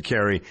 Jacksons that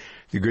carry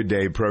the Good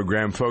Day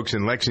program. Folks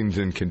in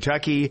Lexington,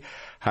 Kentucky,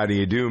 how do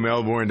you do?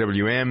 Melbourne,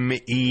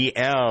 WMEL.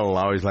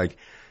 I always like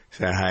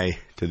say hi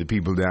to the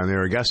people down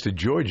there. Augusta,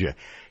 Georgia,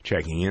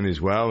 checking in,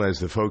 as well as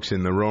the folks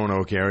in the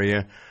Roanoke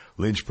area,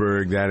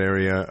 Lynchburg, that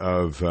area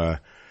of,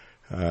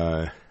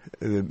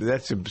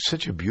 that's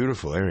such a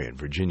beautiful area in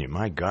Virginia.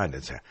 My God,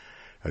 that's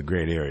a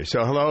great area.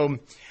 So hello,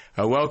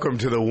 welcome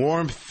to the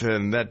warmth,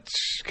 and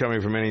that's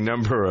coming from any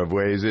number of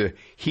ways. The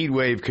heat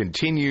wave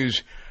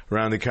continues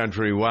around the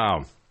country.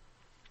 Wow.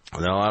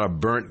 There's a lot of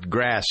burnt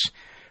grass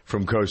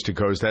from coast to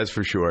coast, that's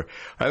for sure.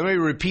 Let me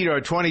repeat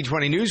our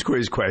 2020 news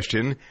quiz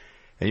question.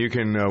 And you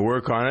can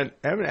work on it.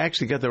 I haven't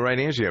actually got the right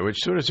answer yet,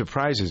 which sort of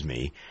surprises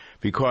me,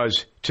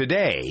 because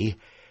today,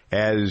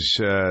 as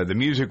the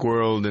music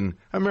world and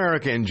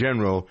America in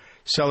general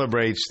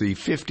celebrates the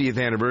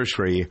 50th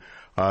anniversary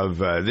of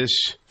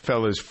this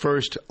fella's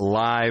first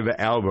live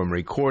album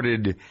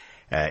recorded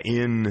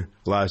in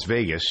Las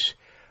Vegas,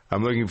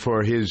 I'm looking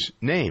for his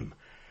name.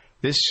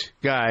 This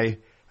guy,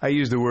 I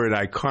used the word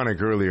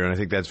iconic earlier, and I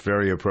think that's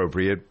very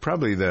appropriate.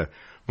 Probably the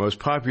most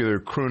popular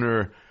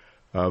crooner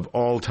of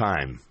all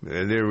time.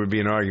 There would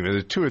be an argument.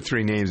 There's 2 or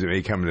 3 names that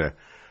may come to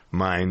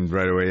mind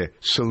right away.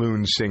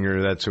 Saloon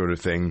singer, that sort of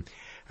thing.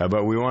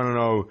 But we want to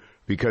know,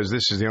 because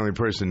this is the only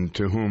person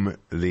to whom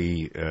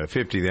the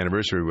 50th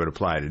anniversary would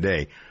apply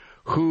today,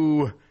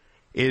 who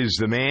is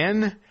the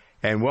man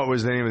and what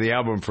was the name of the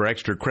album for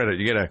extra credit?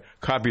 You get a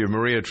copy of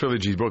Maria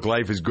Trilogy's book,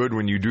 Life is Good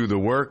When You Do the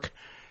Work.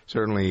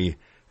 Certainly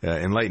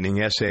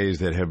enlightening essays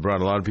that have brought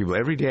a lot of people.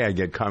 Every day I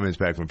get comments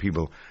back from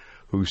people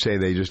who say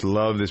they just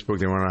love this book,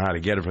 they want to know how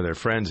to get it for their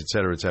friends, et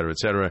cetera, et cetera, et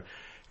cetera.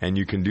 And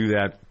you can do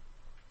that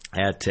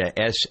at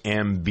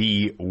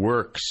SMBworks.com.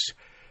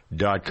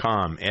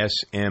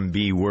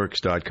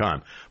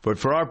 SMBworks.com. But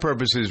for our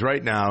purposes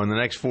right now, in the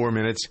next 4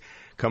 minutes,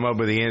 come up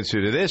with the answer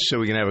to this so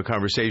we can have a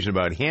conversation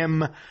about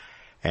him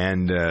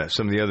and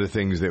some of the other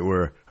things that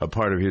were a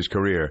part of his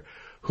career.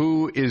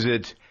 Who is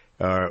it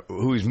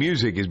whose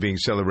music is being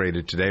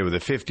celebrated today with the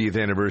 50th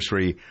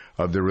anniversary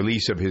of the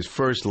release of his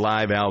first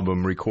live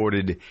album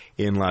recorded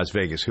in Las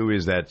Vegas? Who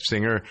is that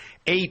singer?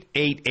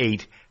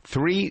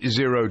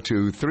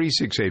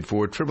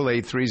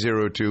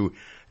 888-302-3684,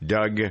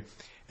 888-302-DOUG.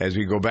 As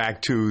we go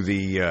back to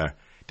the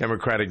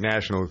Democratic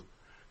National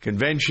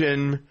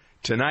Convention,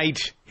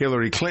 tonight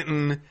Hillary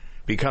Clinton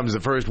becomes the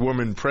first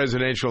woman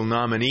presidential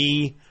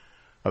nominee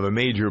of a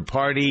major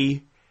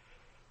party.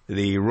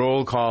 The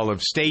roll call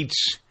of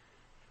states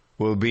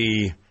will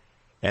be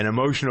an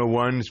emotional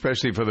one,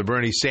 especially for the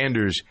Bernie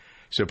Sanders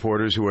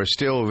supporters who are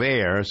still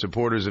there,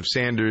 supporters of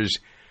Sanders,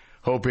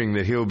 hoping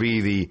that he'll be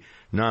the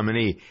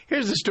nominee.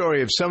 Here's the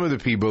story of some of the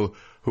people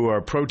who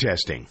are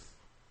protesting.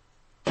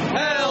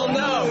 Hell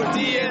no,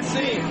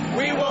 DNC.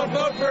 We won't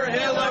vote for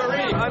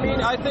Hillary. I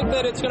mean, I think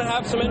that it's going to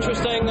have some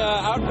interesting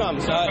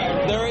outcomes.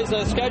 There is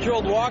a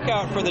scheduled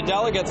walkout for the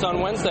delegates on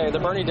Wednesday, the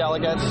Bernie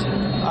delegates.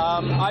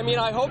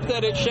 I hope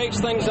that it shakes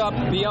things up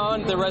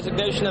beyond the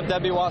resignation of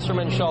Debbie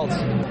Wasserman Schultz.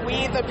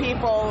 We, the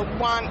people,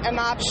 want an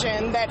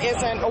option that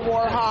isn't a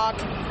war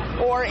hawk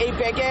or a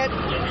bigot,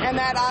 and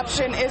that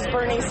option is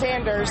Bernie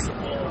Sanders.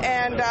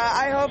 And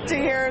I hope to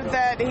hear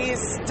that he's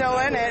still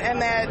in it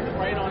and that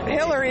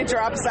Hillary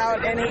drops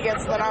out and he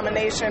gets the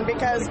nomination,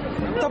 because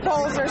the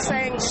polls are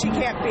saying she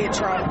can't beat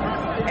Trump.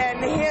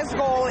 And his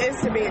goal is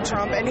to beat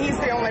Trump, and he's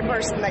the only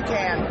person that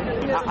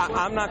can.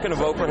 I'm not going to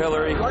vote for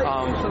Hillary.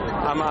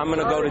 I'm going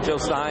to go to Jill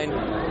Stein.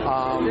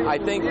 I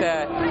think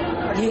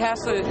that he has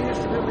to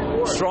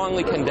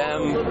strongly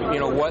condemn,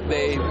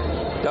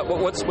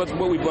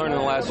 what we've learned in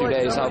the last few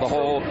days, how the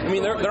whole,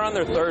 they're on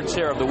their third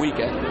share of the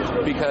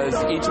weekend,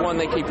 because each one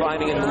they keep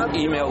finding in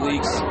email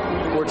leaks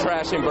were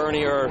trashing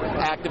Bernie or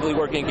actively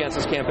working against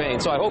his campaign.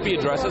 So I hope he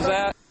addresses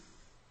that.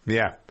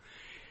 Yeah.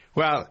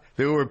 Well,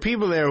 there were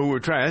people there who were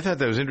trying. I thought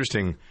that was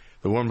interesting.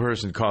 The one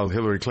person called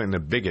Hillary Clinton a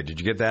bigot.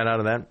 Did you get that out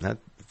of that?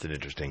 That's an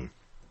interesting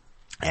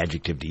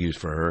adjective to use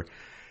for her.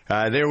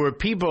 There were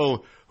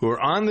people who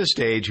were on the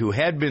stage who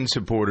had been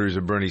supporters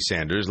of Bernie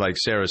Sanders, like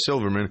Sarah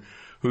Silverman,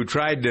 who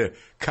tried to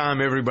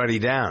calm everybody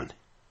down.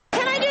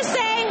 Can I just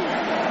say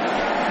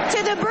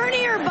to the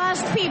Bernie or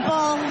bust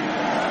people,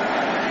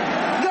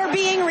 you're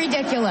being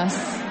ridiculous.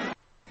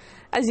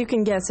 As you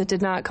can guess, it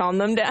did not calm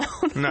them down.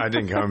 No, it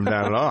didn't calm them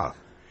down at all.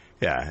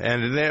 Yeah,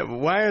 and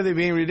why are they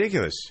being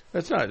ridiculous?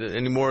 That's not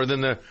any more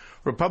than the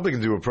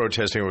Republicans who were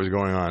protesting what was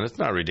going on. It's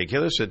not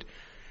ridiculous.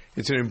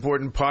 It's an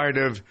important part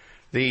of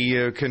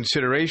the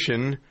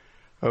consideration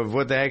of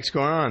what the heck's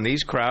going on.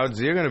 These crowds,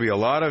 there are going to be a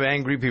lot of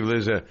angry people.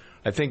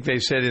 I think they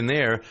said in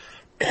there,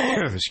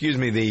 excuse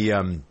me,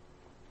 the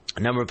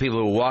number of people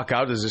who will walk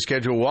out. There's a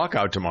scheduled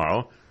walkout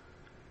tomorrow,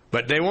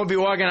 but they won't be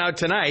walking out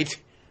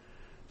tonight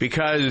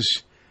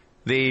because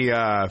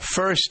the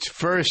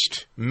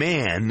first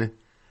man,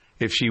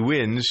 if she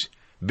wins,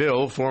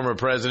 Bill, former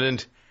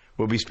president,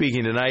 will be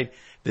speaking tonight.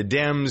 The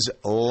Dems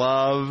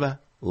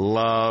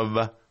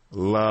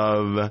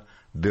love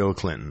Bill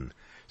Clinton.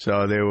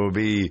 So there will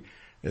be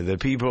the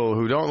people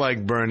who don't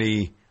like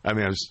Bernie. I'll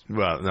turn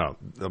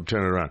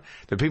it around.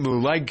 The people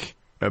who like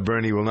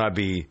Bernie will not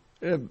be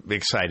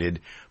excited,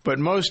 but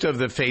most of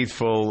the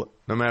faithful,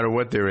 no matter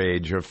what their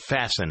age, are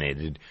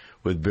fascinated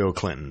with Bill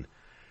Clinton.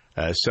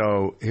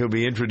 So he'll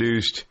be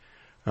introduced.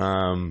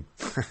 Hillary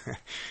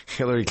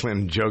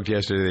Clinton joked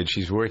yesterday that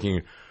she's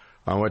working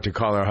on what to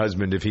call her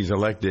husband if he's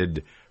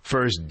elected.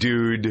 First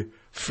dude,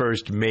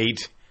 first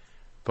mate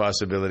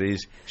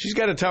possibilities. She's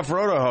got a tough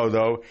road to hoe,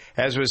 though,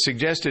 as was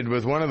suggested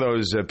with one of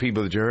those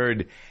people that you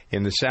heard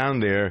in the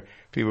sound there,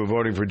 people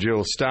voting for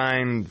Jill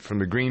Stein from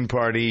the Green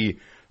Party.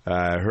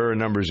 Her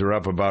numbers are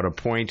up about a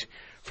point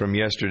from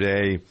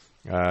yesterday,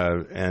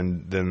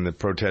 and then the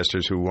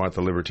protesters who want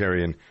the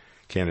Libertarian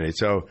candidate.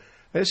 So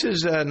this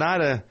is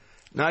not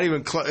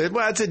even close.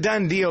 Well, it's a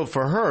done deal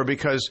for her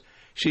because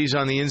she's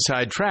on the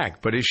inside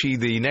track. But is she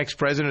the next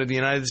president of the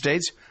United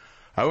States?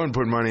 I wouldn't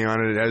put money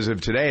on it as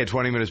of today at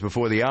 20 minutes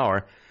before the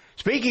hour.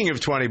 Speaking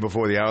of 20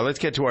 before the hour, let's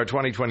get to our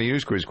 2020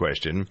 News Quiz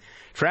question.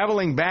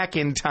 Traveling back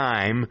in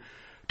time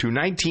to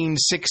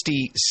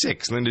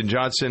 1966, Lyndon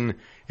Johnson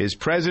is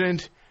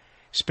president.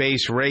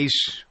 Space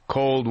race,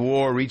 Cold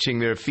War reaching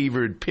their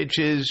fevered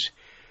pitches.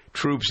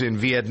 Troops in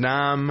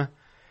Vietnam.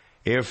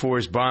 Air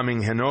Force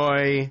bombing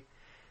Hanoi.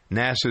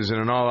 NASA's in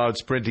an all-out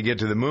sprint to get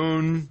to the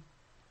moon.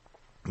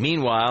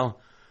 Meanwhile,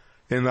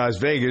 in Las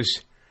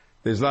Vegas,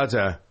 there's lots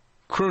of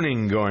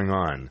crooning going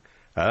on.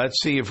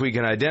 Let's see if we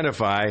can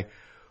identify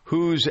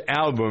whose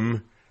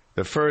album,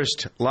 the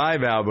first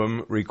live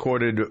album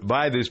recorded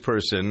by this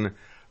person.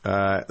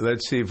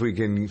 Let's see if we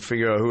can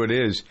figure out who it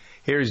is.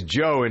 Here's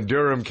Joe in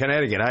Durham,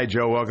 Connecticut. Hi,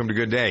 Joe. Welcome to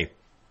Good Day.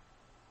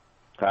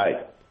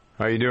 Hi.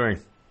 How are you doing?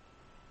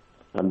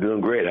 I'm doing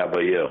great. How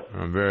about you?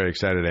 I'm very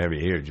excited to have you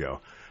here,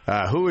 Joe.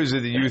 Who is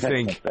it that you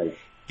think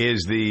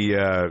is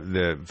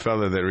the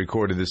fellow that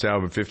recorded this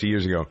album 50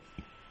 years ago?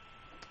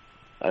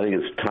 I think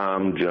it's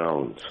Tom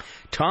Jones.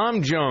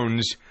 Tom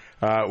Jones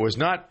was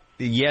not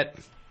yet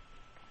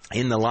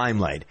in the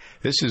limelight.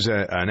 This is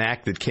an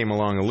act that came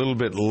along a little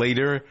bit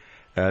later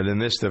than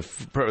this. The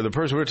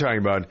person we're talking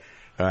about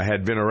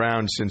had been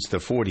around since the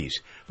 40s.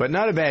 But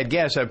not a bad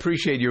guess. I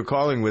appreciate your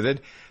calling with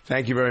it.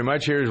 Thank you very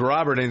much. Here's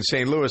Robert in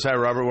St. Louis. Hi,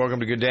 Robert.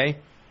 Welcome to Good Day.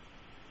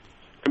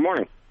 Good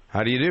morning.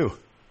 How do you do?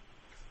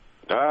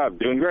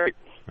 Doing great.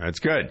 That's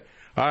good.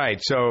 All right,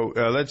 so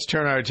let's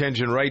turn our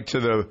attention right to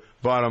the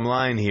bottom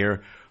line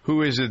here.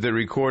 Who is it that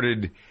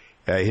recorded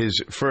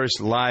his first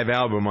live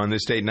album on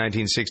this date,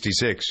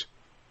 1966? Is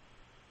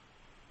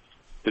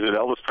it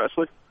Elvis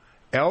Presley?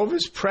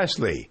 Elvis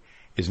Presley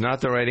is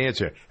not the right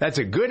answer. That's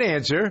a good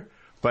answer,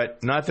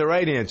 but not the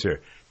right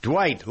answer.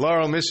 Dwight,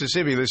 Laurel,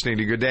 Mississippi, listening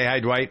to Good Day. Hi,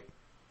 Dwight.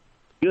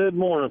 Good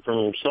morning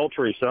from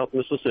sultry South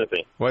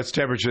Mississippi. What's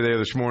temperature there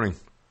this morning?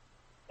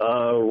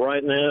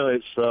 Right now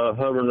it's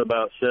hovering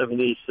about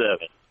 77.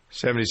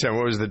 77.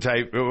 What was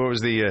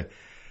the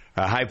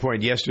high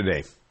point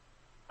yesterday?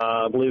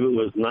 I believe it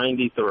was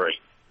 93.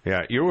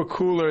 Yeah, you were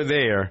cooler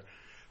there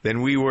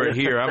than we were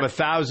here. I'm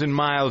 1,000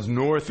 miles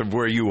north of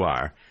where you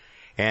are,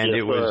 and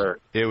yes,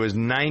 it was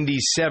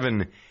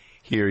 97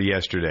 here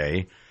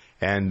yesterday,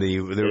 and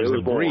there was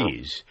a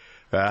breeze.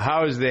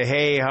 How is the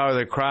hay? How are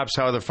the crops?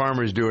 How are the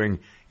farmers doing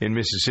in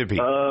Mississippi?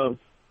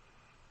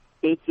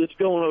 It's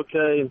going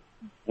okay.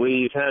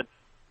 We've had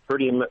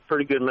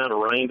pretty good amount of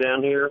rain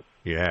down here.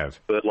 You have,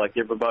 but like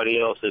everybody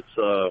else,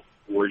 it's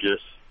we're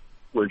just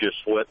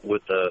sweating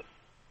with the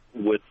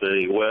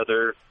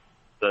weather.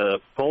 The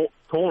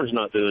corn's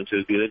not doing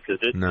too good because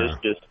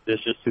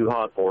it's just too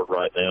hot for it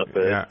right now.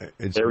 But yeah,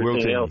 it's everything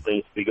wilting. else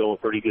seems to be going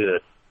pretty good.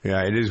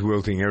 Yeah, it is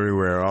wilting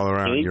everywhere, all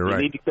around. You're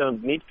right. You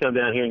need to come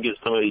down here and get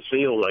some of these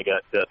fields I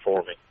got cut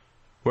for me.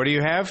 What do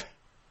you have?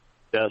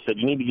 I said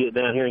you need to get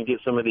down here and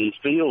get some of these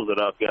fields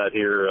that I've got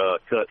here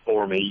cut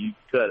for me. You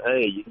cut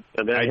hay. You can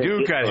come down I here do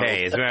and get cut some.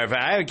 hay. As a matter of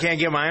fact, I can't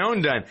get my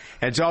own done.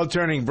 It's all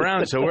turning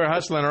brown, so we're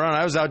hustling around.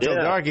 I was out till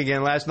dark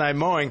again last night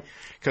mowing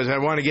because I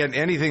want to get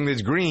anything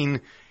that's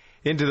green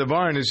into the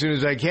barn as soon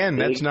as I can.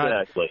 That's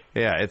exactly.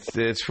 Yeah,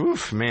 it's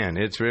oof, man.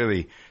 It's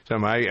really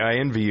something. I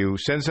envy you.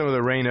 Send some of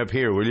the rain up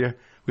here, will you?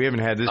 We haven't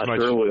had this much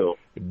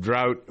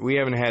drought. We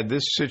haven't had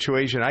this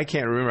situation. I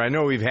can't remember. I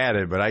know we've had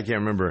it, but I can't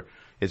remember.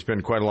 It's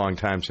been quite a long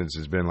time since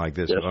it's been like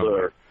this. Yes,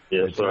 sir.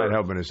 Yes, it's not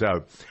helping us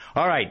out.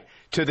 All right.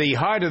 To the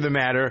heart of the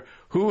matter,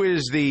 who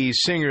is the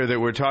singer that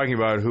we're talking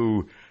about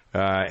who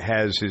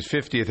has his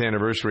 50th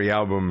anniversary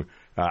album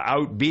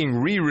out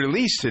being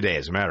re-released today,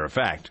 as a matter of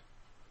fact?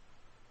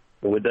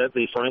 Would that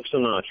be Frank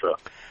Sinatra?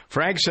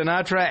 Frank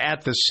Sinatra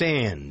at the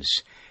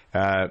Sands.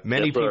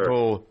 Many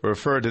people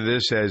refer to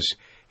this as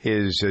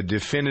his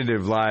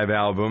definitive live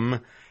album.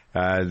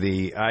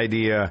 The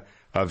idea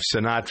of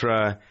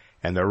Sinatra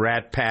and the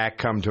Rat Pack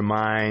come to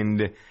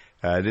mind.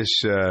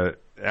 This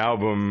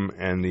album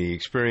and the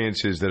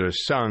experiences that are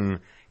sung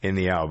in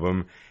the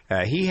album.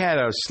 He had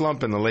a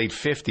slump in the late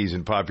 50s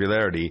in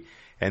popularity,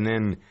 and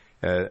then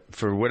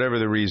for whatever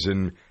the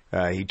reason,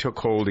 he took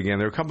hold again.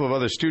 There were a couple of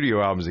other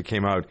studio albums that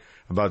came out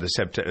about the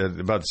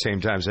same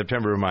time.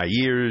 September of My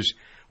Years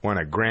won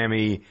a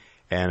Grammy,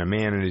 and A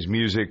Man and His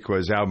Music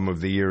was Album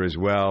of the Year as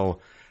well.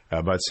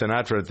 But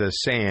Sinatra at the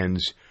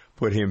Sands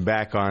put him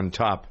back on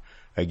top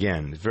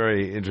again. It's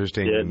very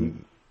interesting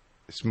and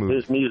smooth.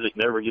 His music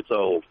never gets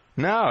old.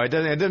 No, it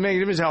doesn't make a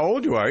difference how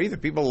old you are either.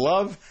 People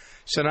love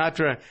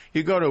Sinatra.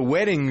 You go to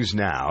weddings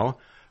now,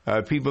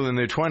 people in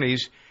their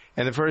 20s,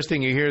 and the first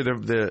thing you hear,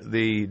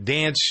 the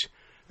dance,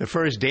 the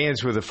first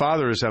dance with a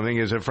father or something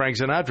is a Frank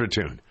Sinatra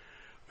tune,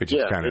 which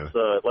is kind of...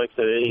 like I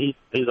said,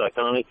 he's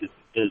iconic.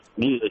 His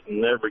music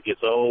never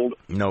gets old.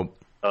 Nope.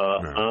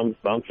 I'm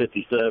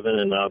 57,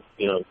 and I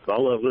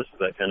love listening to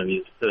that kind of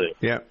music too.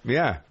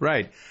 Yeah,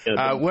 right.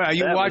 Well, are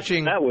you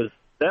watching? That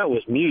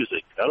was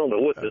music. I don't know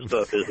what this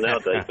stuff is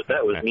nowadays, but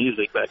that was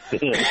music back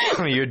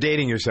then. You're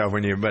dating yourself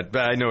when but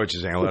I know what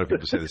you're saying. A lot of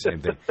people say the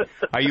same thing.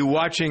 Are you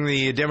watching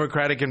the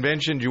Democratic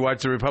convention? Did you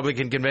watch the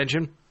Republican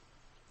convention?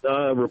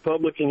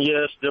 Republican,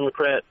 yes.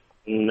 Democrat,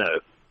 no.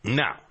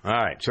 No. All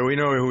right. So we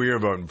know who you're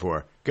voting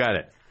for. Got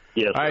it.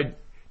 Yes. All right.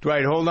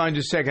 Dwight, hold on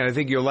just a second. I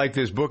think you'll like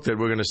this book that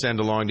we're going to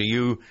send along to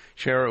you.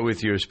 Share it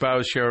with your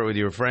spouse. Share it with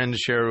your friends.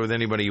 Share it with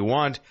anybody you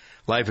want.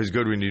 Life is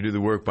Good When You Do the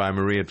Work by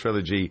Maria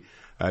Trilogy.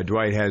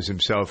 Dwight has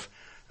himself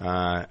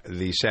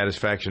the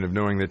satisfaction of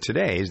knowing that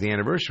today is the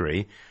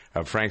anniversary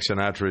of Frank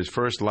Sinatra's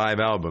first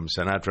live album,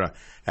 Sinatra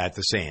at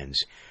the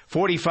Sands.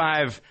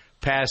 45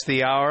 past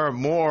the hour.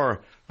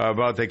 More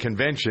about the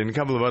convention. A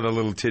couple of other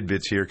little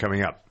tidbits here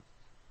coming up.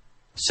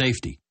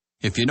 Safety.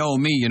 If you know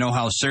me, you know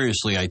how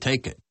seriously I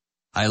take it.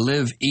 I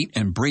live, eat,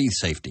 and breathe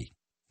safety.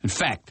 In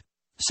fact,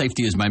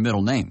 safety is my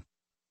middle name.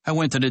 I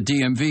went to the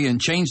DMV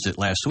and changed it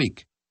last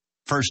week.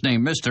 First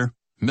name Mr.,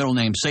 middle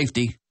name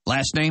Safety,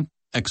 last name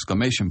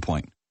exclamation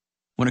point.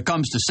 When it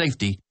comes to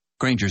safety,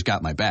 Grainger's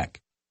got my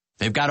back.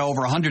 They've got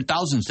over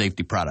 100,000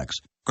 safety products.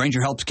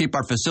 Grainger helps keep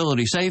our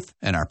facility safe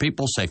and our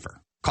people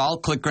safer.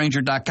 Call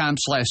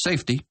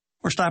clickgrainger.com/safety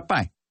or stop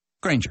by.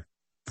 Grainger,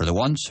 for the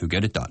ones who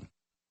get it done.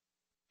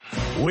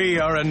 We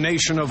are a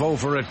nation of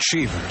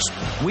overachievers.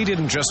 We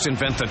didn't just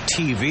invent the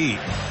TV.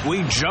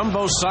 We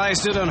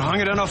jumbo-sized it and hung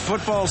it in a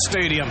football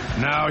stadium.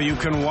 Now you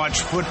can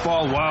watch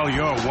football while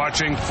you're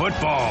watching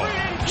football.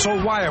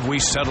 So why have we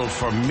settled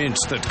for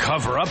mints that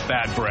cover up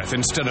bad breath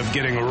instead of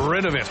getting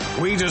rid of it?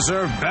 We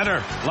deserve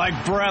better,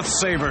 like Breath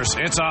Savers.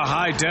 It's a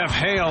high-def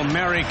Hail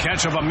Mary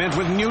catch of a mint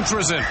with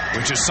Nutrizin,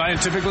 which is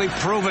scientifically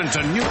proven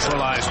to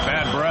neutralize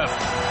bad breath.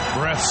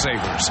 Breath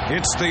Savers.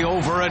 It's the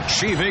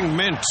overachieving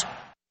mint.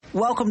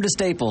 Welcome to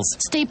Staples.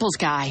 Staples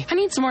guy. I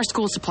need some more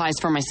school supplies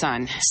for my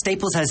son.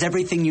 Staples has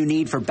everything you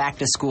need for back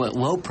to school at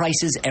low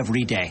prices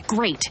every day.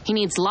 Great. He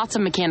needs lots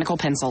of mechanical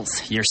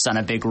pencils. Your son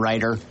a big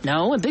writer?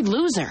 No, a big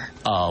loser.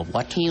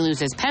 What? He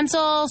loses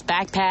pencils,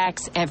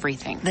 backpacks,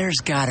 everything. There's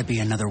gotta be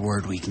another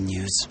word we can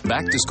use.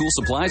 Back to school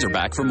supplies are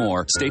back for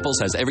more. Staples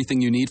has everything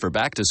you need for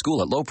back to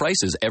school at low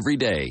prices every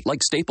day.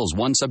 Like Staples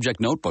one subject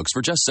notebooks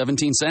for just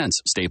 17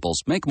 cents.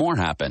 Staples, make more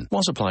happen.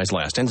 While supplies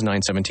last. Ends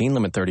 9/17,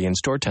 limit 30 in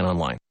store, 10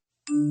 online.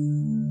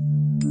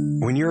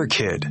 When you're a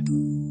kid,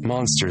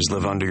 monsters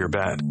live under your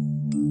bed.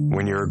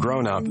 When you're a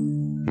grown-up,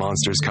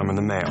 monsters come in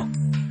the mail.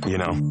 You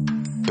know,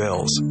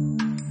 bills.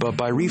 But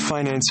by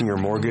refinancing your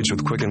mortgage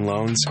with Quicken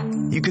Loans,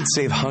 you could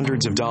save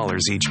hundreds of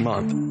dollars each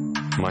month.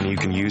 Money you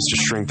can use to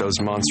shrink those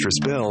monstrous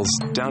bills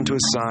down to a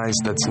size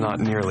that's not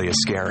nearly as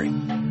scary.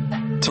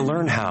 To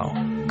learn how,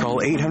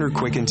 call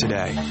 800-QUICKEN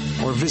today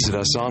or visit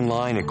us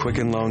online at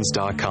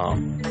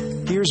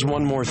QuickenLoans.com. Here's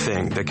one more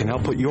thing that can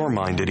help put your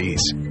mind at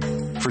ease.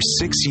 For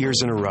 6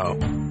 years in a row,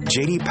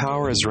 J.D.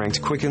 Power has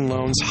ranked Quicken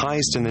Loans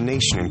highest in the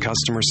nation in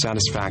customer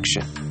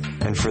satisfaction.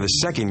 And for the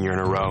second year in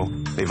a row,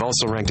 they've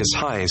also ranked us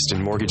highest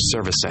in mortgage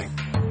servicing.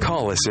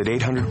 Call us at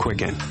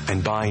 800-QUICKEN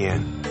and buy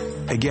in.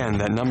 Again,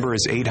 that number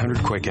is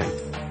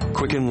 800-QUICKEN.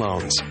 Quicken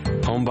Loans.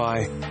 Home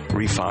buy,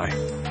 refi,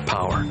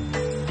 power.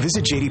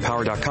 Visit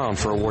jdpower.com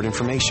for award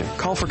information.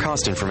 Call for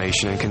cost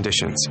information and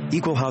conditions.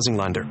 Equal housing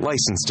lender.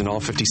 Licensed in all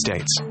 50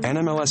 states.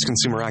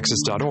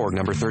 NMLSconsumeraccess.org,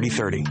 number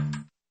 3030.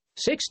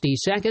 60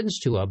 seconds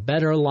to a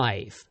better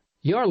life.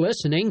 You're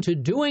listening to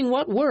Doing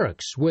What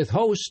Works with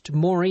host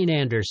Maureen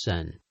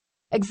Anderson.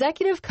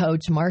 Executive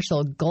coach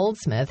Marshall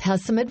Goldsmith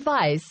has some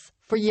advice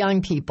for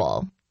young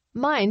people.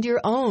 Mind your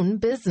own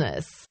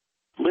business.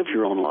 Live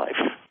your own life.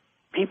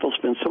 People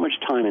spend so much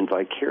time in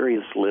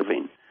vicarious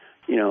living.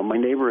 You know, my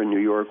neighbor in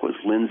New York was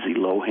Lindsay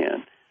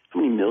Lohan. How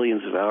many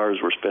millions of hours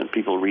were spent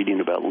people reading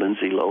about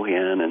Lindsay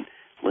Lohan, and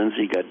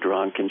Lindsay got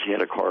drunk and she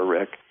had a car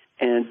wreck.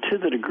 And to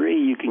the degree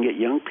you can get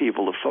young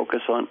people to focus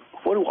on,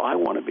 what do I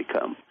want to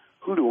become?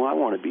 Who do I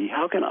want to be?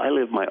 How can I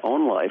live my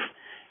own life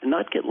and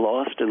not get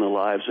lost in the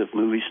lives of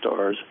movie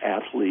stars,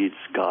 athletes,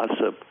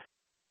 gossip?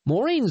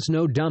 Maureen's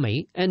no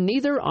dummy, and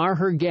neither are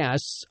her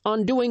guests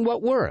on Doing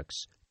What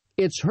Works.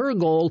 It's her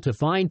goal to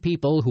find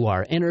people who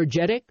are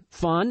energetic,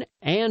 fun,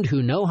 and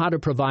who know how to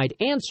provide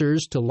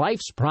answers to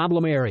life's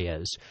problem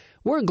areas.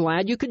 We're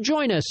glad you could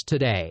join us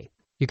today.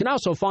 You can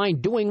also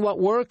find Doing What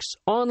Works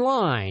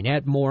online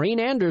at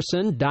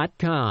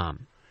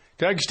MaureenAnderson.com.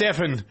 Doug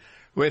Steffen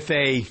with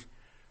a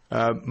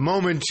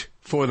moment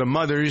for the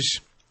mothers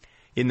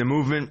in the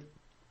movement.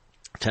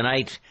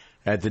 Tonight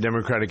at the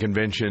Democratic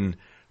Convention,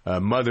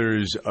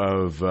 mothers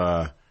of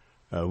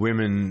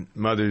women,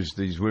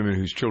 these women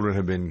whose children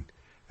have been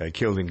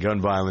killed in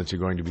gun violence are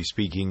going to be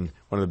speaking.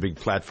 One of the big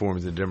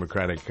platforms of the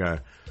Democratic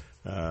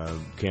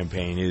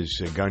campaign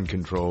is gun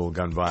control,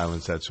 gun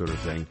violence, that sort of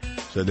thing.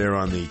 So they're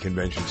on the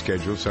convention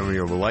schedule. Some of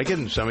you will like it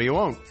and some of you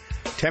won't.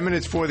 10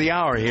 minutes for the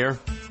hour here.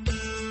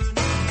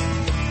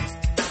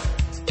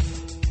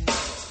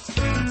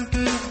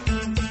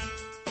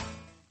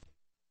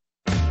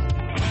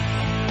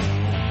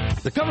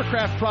 The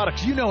Covercraft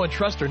products you know and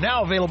trust are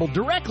now available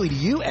directly to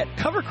you at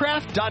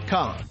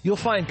Covercraft.com. You'll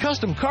find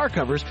custom car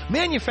covers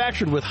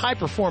manufactured with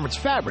high-performance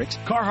fabrics,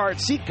 Carhartt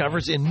seat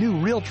covers in new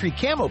Realtree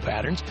camo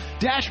patterns,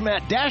 Dash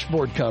Mat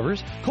dashboard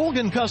covers,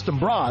 Colgan custom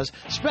bras,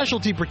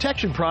 specialty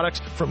protection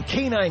products from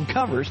K9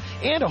 Covers,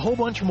 and a whole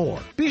bunch more.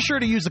 Be sure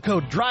to use the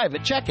code DRIVE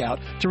at checkout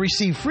to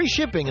receive free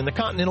shipping in the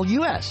continental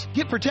U.S.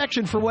 Get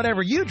protection for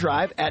whatever you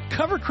drive at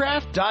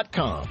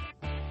Covercraft.com.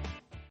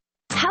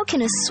 How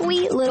can a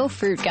sweet little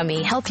fruit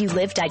gummy help you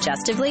live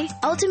digestively?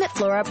 Ultimate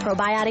Flora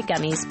Probiotic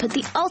Gummies put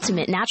the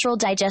ultimate natural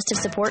digestive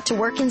support to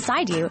work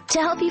inside you to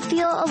help you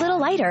feel a little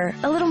lighter,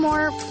 a little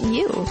more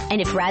you. And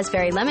if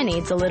raspberry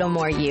lemonade's a little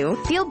more you,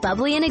 feel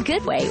bubbly in a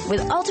good way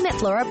with Ultimate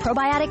Flora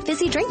Probiotic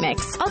Fizzy Drink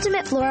Mix.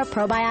 Ultimate Flora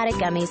Probiotic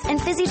Gummies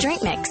and Fizzy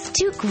Drink Mix.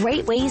 2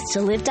 great ways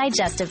to live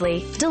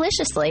digestively,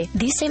 deliciously.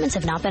 These statements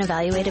have not been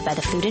evaluated by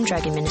the Food and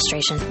Drug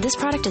Administration. This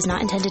product is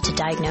not intended to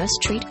diagnose,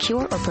 treat,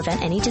 cure, or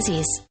prevent any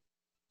disease.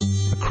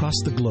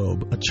 Across the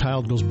globe, a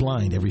child goes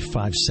blind every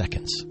 5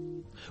 seconds.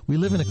 We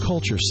live in a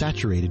culture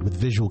saturated with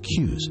visual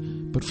cues,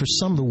 but for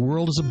some, the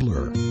world is a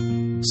blur.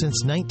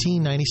 Since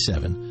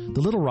 1997,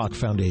 the Little Rock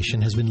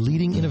Foundation has been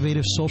leading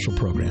innovative social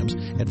programs,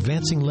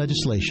 advancing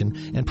legislation,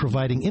 and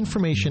providing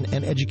information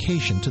and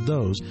education to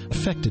those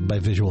affected by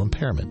visual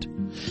impairment.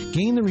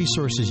 Gain the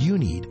resources you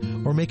need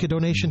or make a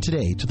donation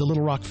today to the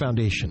Little Rock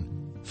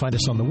Foundation. Find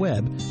us on the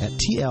web at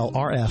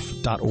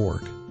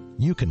tlrf.org.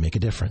 you can make a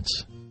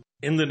difference.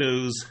 In the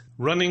news,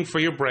 running for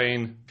your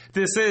brain.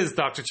 This is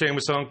Dr.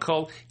 Chambers on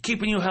Call,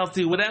 keeping you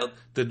healthy without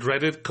the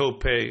dreaded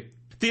copay.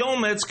 The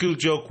old med school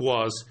joke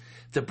was,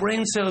 the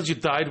brain cells you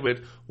died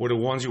with were the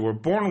ones you were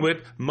born with,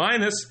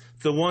 minus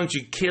the ones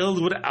you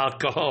killed with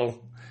alcohol.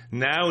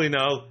 Now we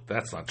know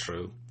that's not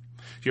true.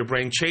 Your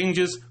brain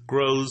changes,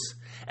 grows,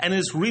 and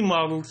is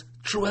remodeled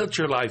throughout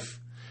your life.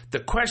 The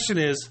question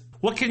is,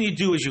 what can you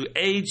do as you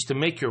age to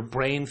make your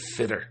brain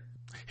fitter?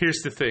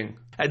 Here's the thing.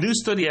 A new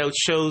study out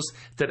shows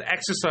that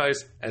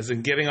exercise, as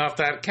in getting off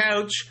that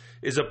couch,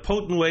 is a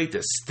potent way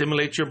to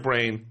stimulate your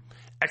brain.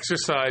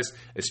 Exercise,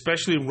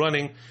 especially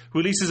running,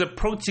 releases a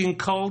protein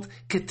called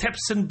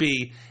cathepsin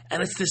B,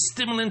 and it's the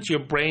stimulant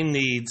your brain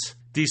needs.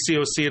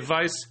 DCOC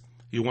advice: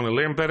 you want to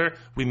learn better,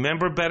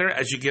 remember better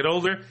as you get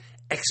older?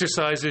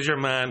 Exercise is your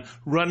man.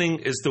 Running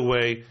is the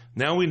way.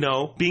 Now we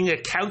know being a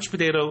couch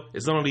potato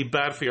is not only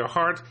bad for your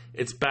heart,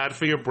 it's bad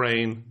for your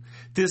brain.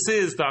 This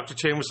is Dr.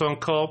 Chambers on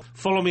Call.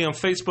 Follow me on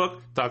Facebook,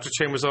 Dr.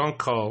 Chambers on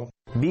Call.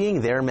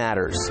 Being there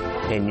matters,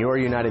 and your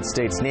United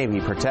States Navy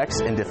protects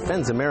and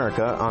defends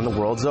America on the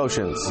world's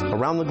oceans.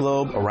 Around the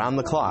globe, around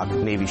the clock,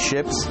 Navy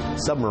ships,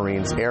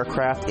 submarines,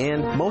 aircraft,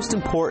 and, most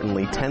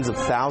importantly, tens of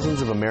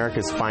thousands of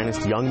America's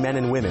finest young men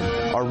and women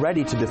are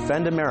ready to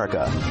defend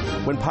America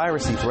when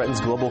piracy threatens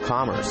global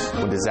commerce,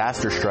 when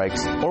disaster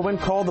strikes, or when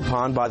called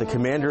upon by the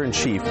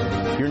Commander-in-Chief.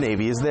 Your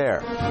Navy is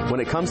there. When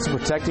it comes to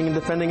protecting and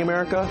defending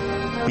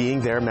America,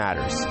 being there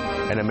matters,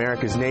 and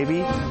America's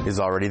Navy is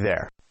already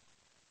there.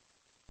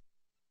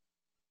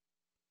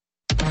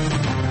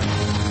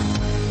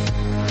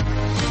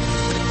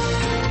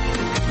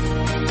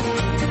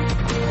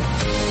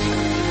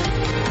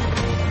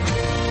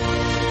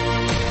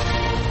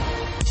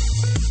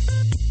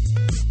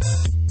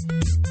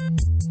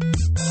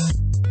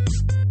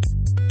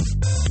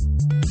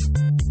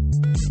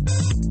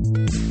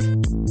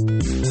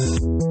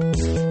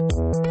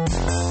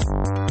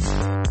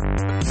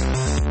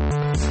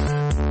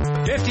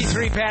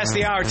 Past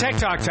the hour, Tech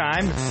Talk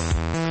time.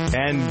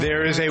 And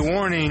there is a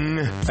warning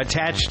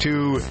attached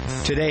to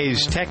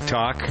today's Tech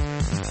Talk.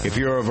 If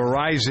you're a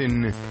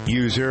Verizon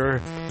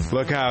user,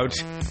 look out.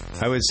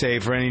 I would say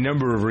for any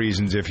number of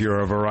reasons, if you're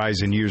a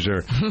Verizon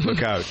user,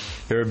 look out.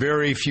 There are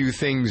very few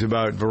things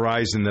about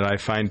Verizon that I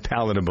find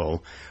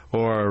palatable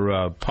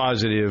or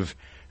positive.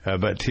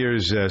 But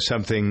here's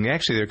something.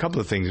 Actually, there are a couple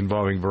of things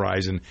involving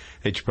Verizon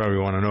that you probably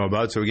want to know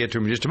about. So we'll get to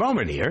them in just a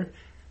moment here.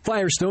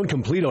 Firestone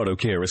Complete Auto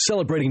Care is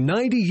celebrating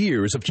 90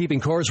 years of keeping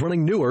cars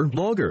running newer,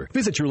 longer.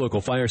 Visit your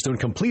local Firestone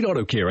Complete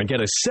Auto Care and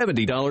get a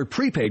 $70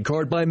 prepaid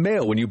card by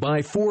mail when you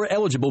buy 4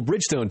 eligible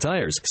Bridgestone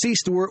tires. See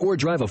store or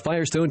drive a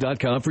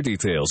Firestone.com for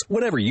details.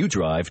 Whatever you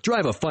drive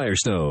a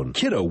Firestone.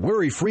 Kiddo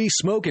worry-free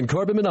smoke and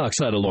carbon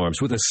monoxide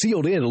alarms with a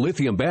sealed-in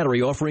lithium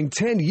battery offering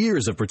 10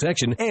 years of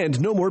protection and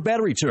no more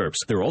battery chirps.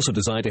 They're also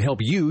designed to help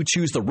you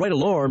choose the right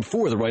alarm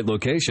for the right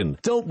location.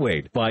 Don't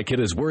wait. Buy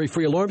Kiddo's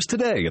worry-free alarms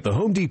today at the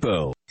Home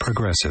Depot.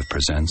 Progressive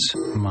presents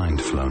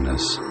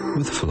Mindflowness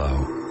with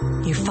Flo.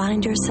 You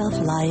find yourself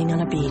lying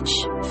on a beach,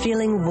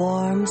 feeling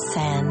warm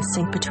sand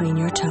sink between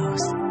your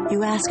toes.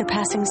 You ask a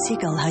passing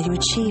seagull how you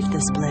achieved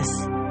this bliss.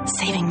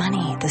 Saving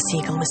money, the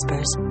seagull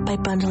whispers, by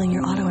bundling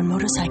your auto and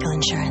motorcycle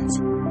insurance.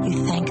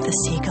 You thank the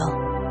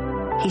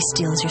seagull. He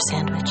steals your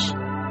sandwich.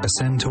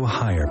 Ascend to a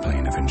higher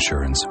plane of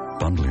insurance.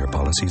 Bundle your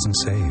policies and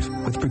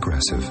save with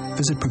Progressive.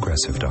 Visit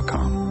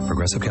Progressive.com.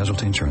 Progressive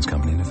Casualty Insurance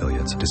Company and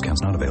Affiliates.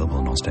 Discounts not available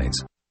in all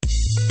states.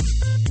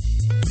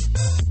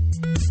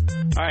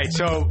 All right,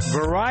 so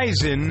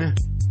Verizon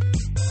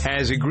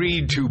has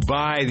agreed to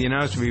buy, the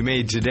announcement we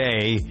made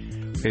today,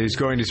 is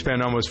going to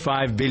spend almost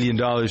 $5 billion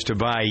to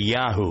buy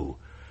Yahoo.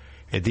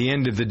 At the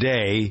end of the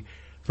day,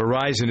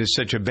 Verizon is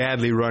such a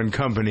badly run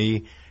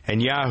company,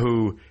 and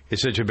Yahoo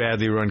is such a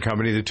badly run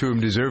company, the two of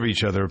them deserve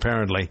each other,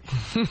 apparently.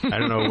 I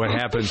don't know what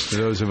happens to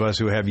those of us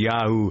who have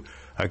Yahoo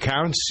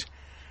accounts,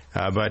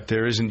 but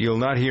you'll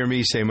not hear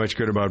me say much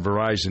good about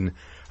Verizon.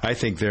 I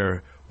think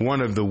they're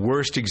one of the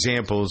worst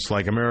examples,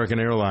 like American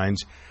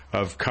Airlines,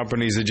 of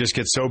companies that just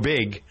get so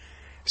big,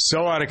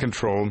 so out of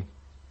control,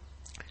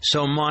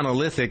 so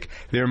monolithic,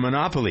 they're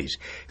monopolies.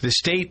 The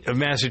state of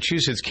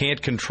Massachusetts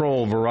can't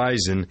control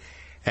Verizon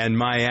and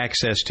my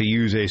access to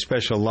use a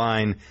special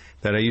line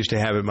that I used to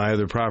have at my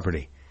other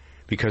property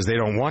because they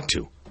don't want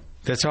to.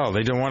 That's all.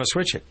 They don't want to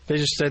switch it. They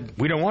just said,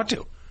 we don't want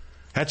to.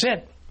 That's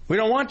it. We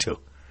don't want to.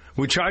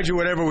 We charge you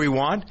whatever we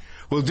want.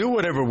 We'll do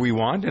whatever we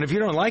want. And if you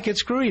don't like it,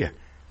 screw you.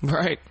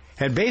 Right.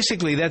 And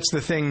basically, that's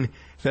the thing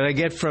that I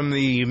get from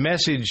the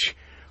message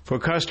for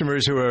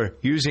customers who are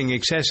using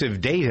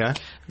excessive data.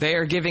 They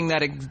are giving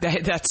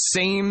that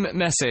same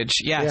message,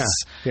 yes.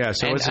 Yeah.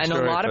 So and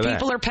a lot of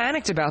people are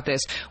panicked about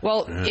this.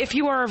 Well, if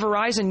you are a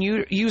Verizon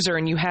user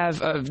and you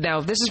have, now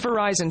this is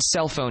Verizon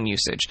cell phone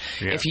usage.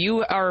 Yeah. If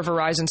you are a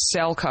Verizon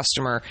cell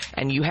customer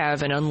and you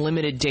have an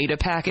unlimited data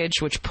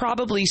package, which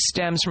probably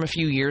stems from a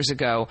few years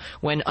ago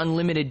when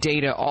unlimited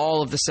data,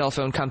 all of the cell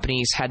phone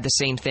companies had the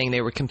same thing.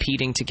 They were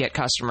competing to get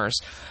customers.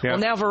 Yeah. Well,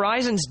 now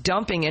Verizon's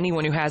dumping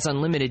anyone who has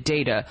unlimited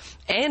data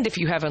and and if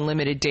you have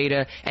unlimited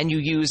data and you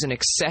use an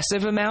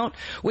excessive amount,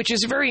 which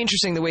is very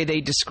interesting the way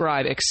they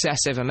describe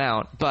excessive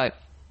amount, but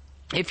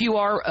if you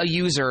are a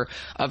user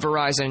of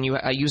Verizon and you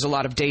use a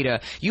lot of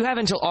data, you have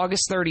until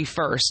August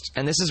 31st,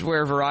 and this is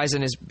where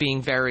Verizon is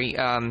being very,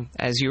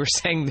 as you were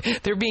saying,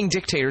 they're being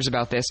dictators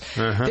about this.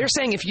 They're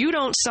saying if you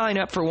don't sign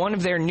up for one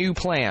of their new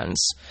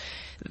plans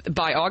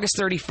by August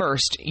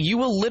 31st, you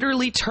will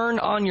literally turn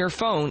on your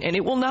phone and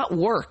it will not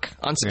work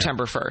on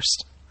September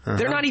 1st.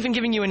 They're not even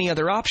giving you any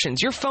other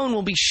options. Your phone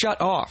will be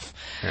shut off.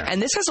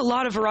 And this has a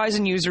lot of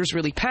Verizon users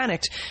really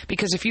panicked,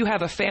 because if you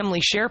have a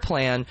family share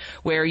plan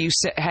where you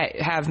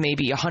have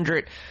maybe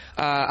 100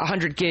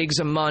 gigs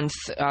a month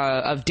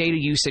of data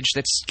usage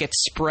that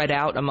gets spread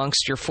out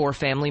amongst your 4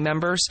 family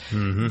members,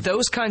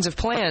 those kinds of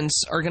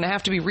plans are going to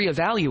have to be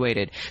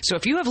reevaluated. So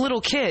if you have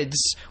little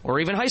kids, or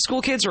even high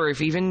school kids, or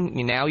if even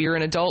now you're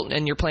an adult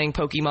and you're playing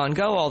Pokemon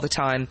Go all the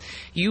time,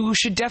 you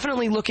should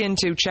definitely look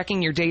into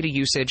checking your data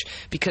usage,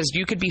 because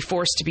you could be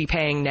forced to be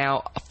paying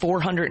now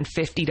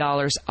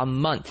 $450 a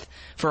month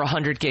for a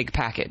 100 gig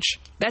package.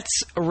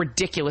 That's a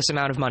ridiculous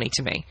amount of money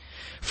to me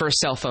for a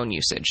cell phone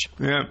usage.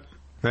 Yeah.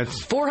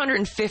 That's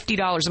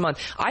 $450 a month.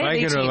 I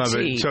have AT&T. Love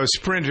it. So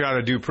Sprint ought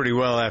to do pretty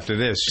well after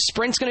this.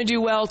 Sprint's going to do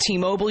well.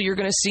 T-Mobile, you're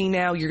going to see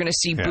now. You're going to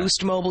see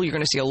Boost Mobile. You're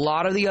going to see a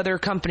lot of the other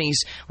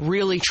companies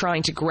really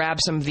trying to grab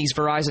some of these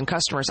Verizon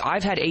customers.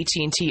 I've had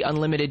AT&T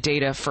unlimited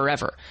data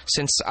forever,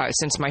 since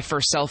my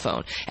first cell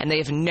phone, and they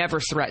have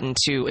never threatened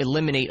to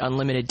eliminate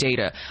unlimited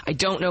data. I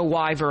don't know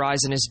why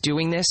Verizon is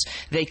doing this.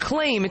 They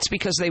claim it's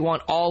because they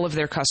want all of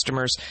their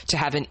customers to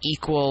have an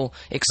equal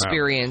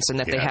experience, and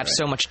that they have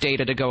so much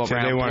data to go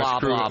around.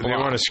 Blah, blah. They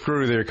want to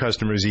screw their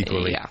customers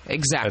equally. Yeah,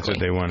 exactly. That's what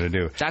they want to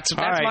do. That's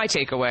my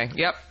takeaway.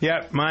 Yep.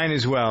 Yep, mine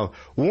as well.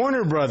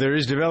 Warner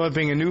Brothers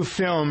developing a new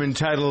film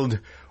entitled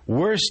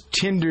Worst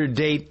Tinder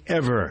Date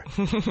Ever.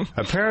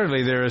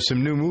 Apparently, there are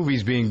some new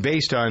movies being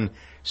based on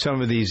some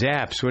of these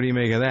apps. What do you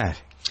make of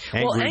that?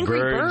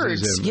 Angry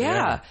Birds.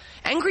 Yeah.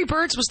 Angry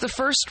Birds was the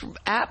first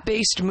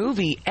app-based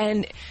movie,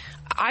 and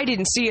I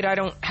didn't see it. I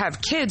don't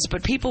have kids,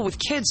 but people with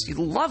kids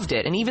loved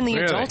it, and even the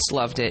adults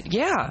loved it.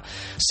 Yeah.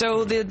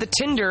 So the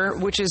Tinder,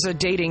 which is a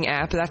dating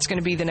app, that's going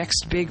to be the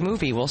next big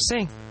movie. We'll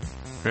see.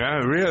 Yeah,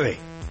 really?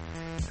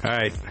 All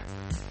right.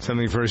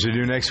 Something for us to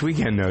do next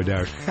weekend, no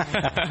doubt.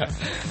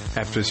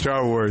 After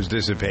Star Wars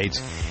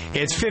dissipates.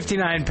 It's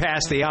 59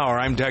 past the hour.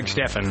 I'm Doug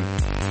Steffen.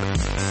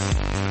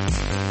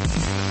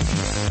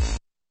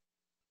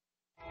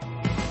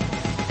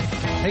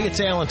 Hey,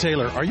 it's Alan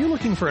Taylor. Are you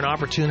looking for an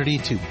opportunity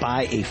to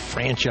buy a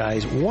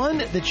franchise, one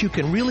that you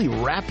can really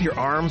wrap your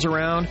arms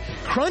around?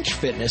 Crunch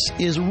Fitness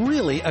is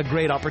really a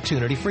great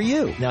opportunity for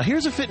you. Now,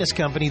 here's a fitness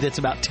company that's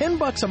about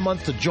 $10 a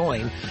month to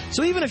join,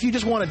 so even if you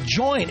just want to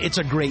join, it's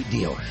a great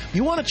deal.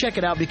 You want to check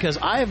it out because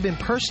I have been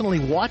personally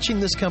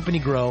watching this company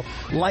grow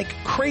like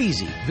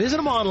crazy. Visit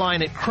them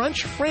online at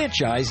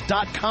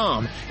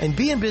crunchfranchise.com and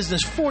be in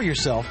business for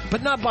yourself,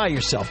 but not by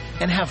yourself,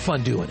 and have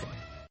fun doing it.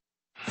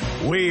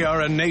 We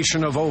are a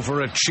nation of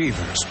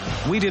overachievers.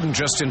 We didn't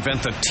just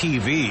invent the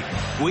TV.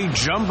 We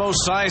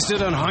jumbo-sized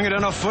it and hung it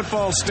in a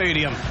football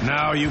stadium.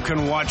 Now you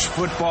can watch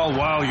football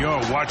while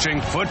you're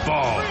watching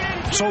football.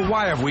 So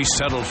why have we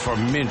settled for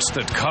mints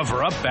that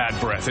cover up bad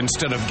breath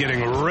instead of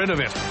getting rid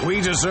of it?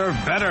 We deserve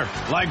better,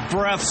 like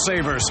Breath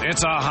Savers.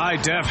 It's a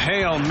high-def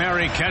Hail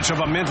Mary catch of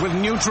a mint with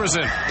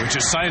Nutrizin, which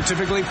is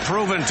scientifically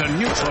proven to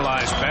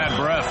neutralize bad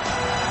breath.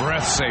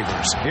 Breath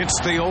Savers. It's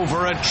the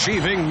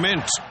overachieving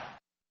mint.